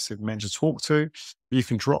other submissive men to talk to, you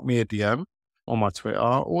can drop me a DM on my Twitter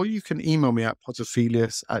or you can email me at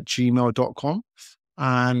podopheleus@gmail.com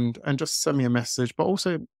and just send me a message. But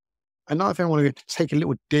also another thing I want to take a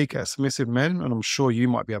little dig at submissive men, and I'm sure you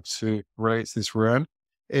might be able to relate to this, Ryan,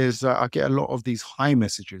 is I get a lot of these hi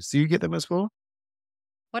messages. Do you get them as well?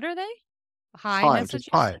 What are they? Hi Hi, just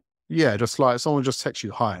messages? hi. Yeah, just like someone just texts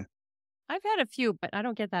you hi. I've had a few, but I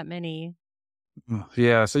don't get that many.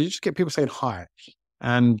 Yeah, so you just get people saying hi.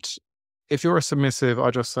 And if you're a submissive,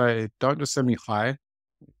 I just say, don't just send me hi.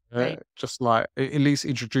 Right. Just like at least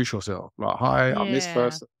introduce yourself. Like, hi, I'm this Yeah.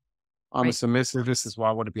 person. I'm a Right. submissive. This is why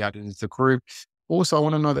I want to be added into the group. Also, I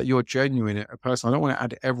want to know that you're genuine a person. I don't want to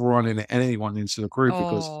add everyone and anyone into the group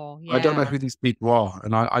because Oh, I don't know yeah. who these people are.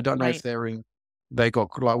 And I don't know if Right. they're in, they got,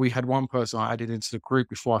 like, we had one person I added into the group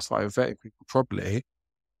before I started vetting people properly.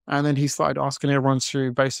 And then he started asking everyone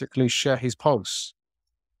to basically share his posts.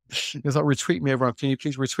 He was like, retweet me, everyone. Can you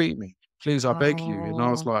please retweet me? Please, I beg you. And I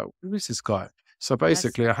was Oh, like, who is this guy? So that's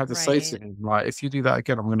basically, I had to say to right. him, like, if you do that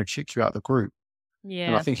again, I'm going to kick you out of the group.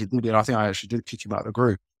 And I Yeah. think he did it. I think I actually did kick him out of the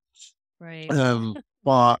group. Right.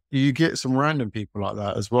 But you get some random people like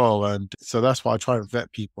that as well. And so that's why I try to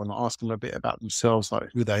vet people and ask them a bit about themselves, like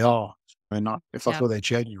who they are. And if I Yeah. feel they're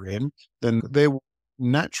genuine, then they will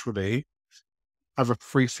naturally have a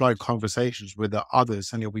free flowing conversations with the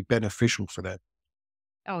others and it'll be beneficial for them.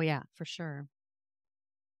 Oh, yeah, for sure.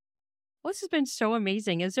 Well, this has been so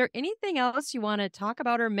amazing. Is there anything else you want to talk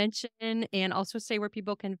about or mention and also say where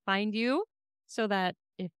people can find you so that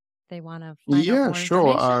if they want to find out Yeah, more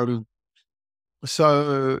sure. information?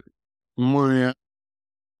 So my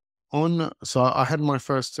So I had my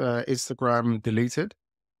first Instagram deleted.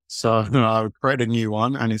 So I created a new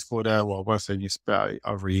one, and it's called, what's it? It's about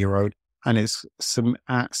over a year old, and it's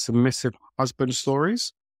at Submissive Husband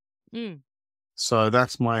Stories. Mm. So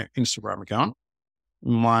that's my Instagram account.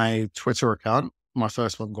 My Twitter account, my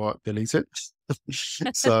first one got deleted.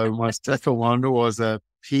 So my second one was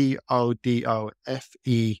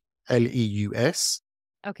Podopheleus,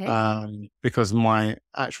 Okay. because my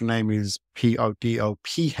actual name is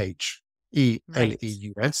Podopheleus, Right.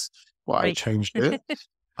 but I Right. changed it.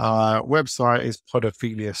 Website is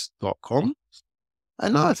podopheleus.com.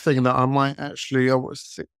 Another thing that I might actually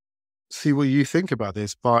see what you think about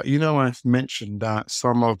this, but I've mentioned that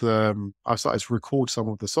some of them, I started to record some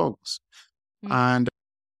of the songs. Mm. And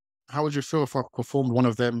how would you feel if I performed one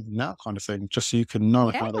of them now, kind of thing, just so you can know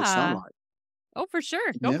how they sound Yeah. like? Oh, for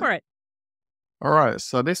sure. Go Yeah. for it. All right.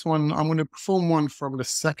 So this one, I'm going to perform one from the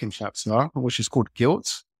second chapter, which is called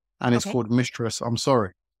Guilt, and it's Okay. called Mistress, I'm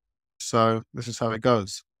Sorry. So this is how it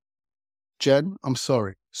goes. Jen, I'm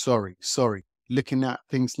sorry, sorry, sorry. Looking at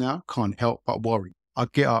things now, can't help but worry. I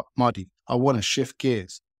get up muddy. I want to shift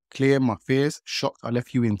gears. Clear my fears. Shocked I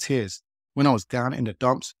left you in tears. When I was down in the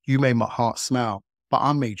dumps, you made my heart smile. But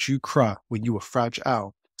I made you cry when you were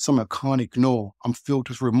fragile. Some I can't ignore. I'm filled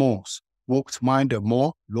with remorse. Walked minder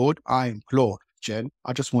more. Lord, I implore. Jen,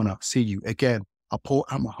 I just want to see you again. I pour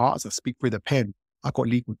out my heart as I speak through the pen. I got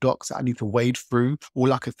legal docs that I need to wade through.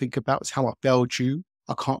 All I could think about is how I failed you.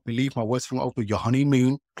 I can't believe my words from over your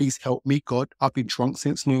honeymoon. Please help me, God. I've been drunk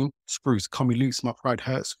since noon. Screws coming loose. My pride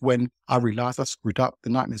hurts when I realize I screwed up. The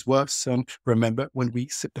nightmare's worse. And remember when we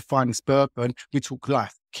sip the finest bourbon, we talk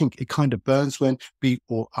life. Kink, it kind of burns when be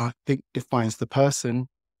all I think defines the person.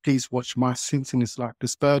 Please watch my sins in this life,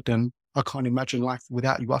 this burden. I can't imagine life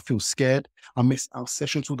without you. I feel scared. I miss our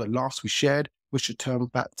sessions, all the laughs we shared. Wish to turn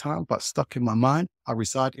back time, but stuck in my mind. I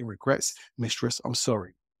reside in regrets. Mistress, I'm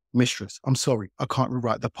sorry. Mistress, I'm sorry, I can't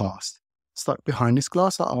rewrite the past. Stuck behind this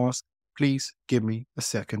glass, I ask, please give me a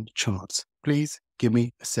second chance. Please give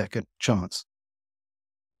me a second chance.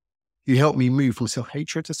 You helped me move from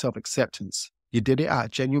self-hatred to self-acceptance. You did it out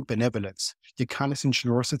of genuine benevolence. Your kindness and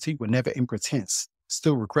generosity were never in pretense.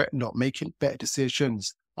 Still regret not making better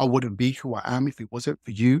decisions. I wouldn't be who I am if it wasn't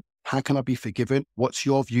for you. How can I be forgiven? What's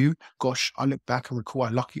your view? Gosh, I look back and recall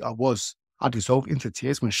how lucky I was. I dissolved into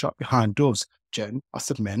tears when shut behind doors. Jen, us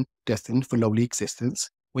of men, destined for lowly existence.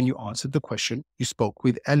 When you answered the question, you spoke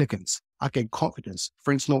with elegance. I gained confidence.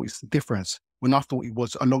 Friends noticed the difference. When I thought it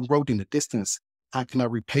was a long road in the distance, how can I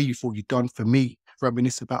repay you for all you've done for me?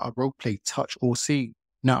 Reminisce about our role play, touch or see.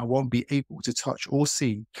 Now I won't be able to touch or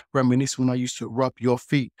see. Reminisce when I used to rub your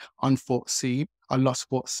feet. Unforeseen, I lost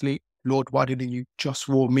for sleep. Lord, why didn't you just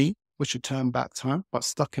warn me? Wish to turn back time, but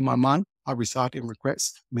stuck in my mind, I reside in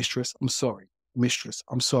regrets. Mistress, I'm sorry. Mistress,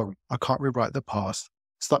 I'm sorry. I can't rewrite the past.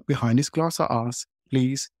 Stuck behind this glass, I ask,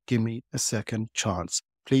 please give me a second chance.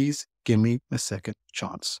 Please give me a second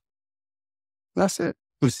chance. That's it.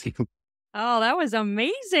 Oh, that was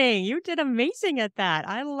amazing. You did amazing at that.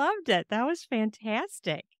 I loved it. That was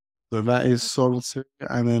fantastic. So that is song 2.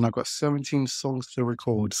 And then I've got 17 songs to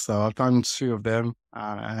record. So I've done 2 of them.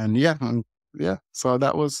 So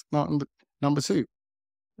that was number 2.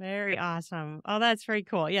 Very awesome. Oh, that's very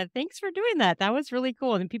cool. Yeah, thanks for doing that. That was really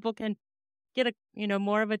cool. And people can get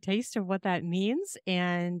more of a taste of what that means.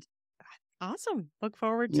 And awesome. Look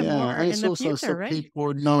forward to Yeah, more and in it's the also future, so right?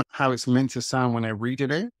 people know how it's meant to sound when they're reading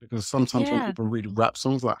it. Because sometimes when Yeah, people read rap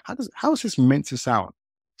songs, like how is this meant to sound?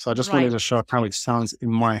 So I just wanted right. to show how it sounds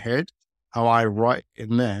in my head, how I write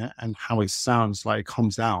in there, and how it sounds like it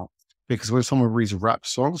comes out. Because when someone reads rap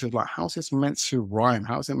songs, it's like, how's this meant to rhyme?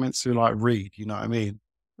 How's it meant to like read? You know what I mean?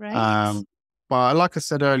 Right. Um, but like I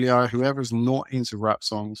said earlier, whoever's not into rap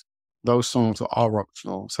songs, those songs are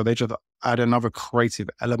optional. So they just add another creative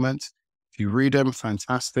element. If you read them,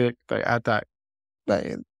 fantastic. They add that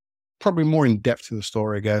probably more in depth to the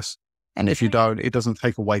story, I guess. And if you Right. don't, it doesn't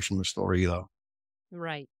take away from the story either.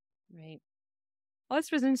 Right. Right. Well,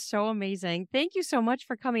 this was so amazing. Thank you so much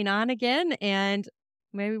for coming on again. And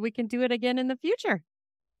maybe we can do it again in the future.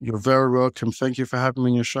 You're very welcome. Thank you for having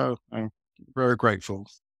me on your show. I'm very grateful.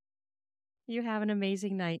 You have an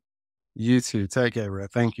amazing night. You too. Take care,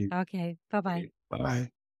 Red. Thank you. Okay. Bye bye.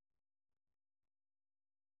 Bye.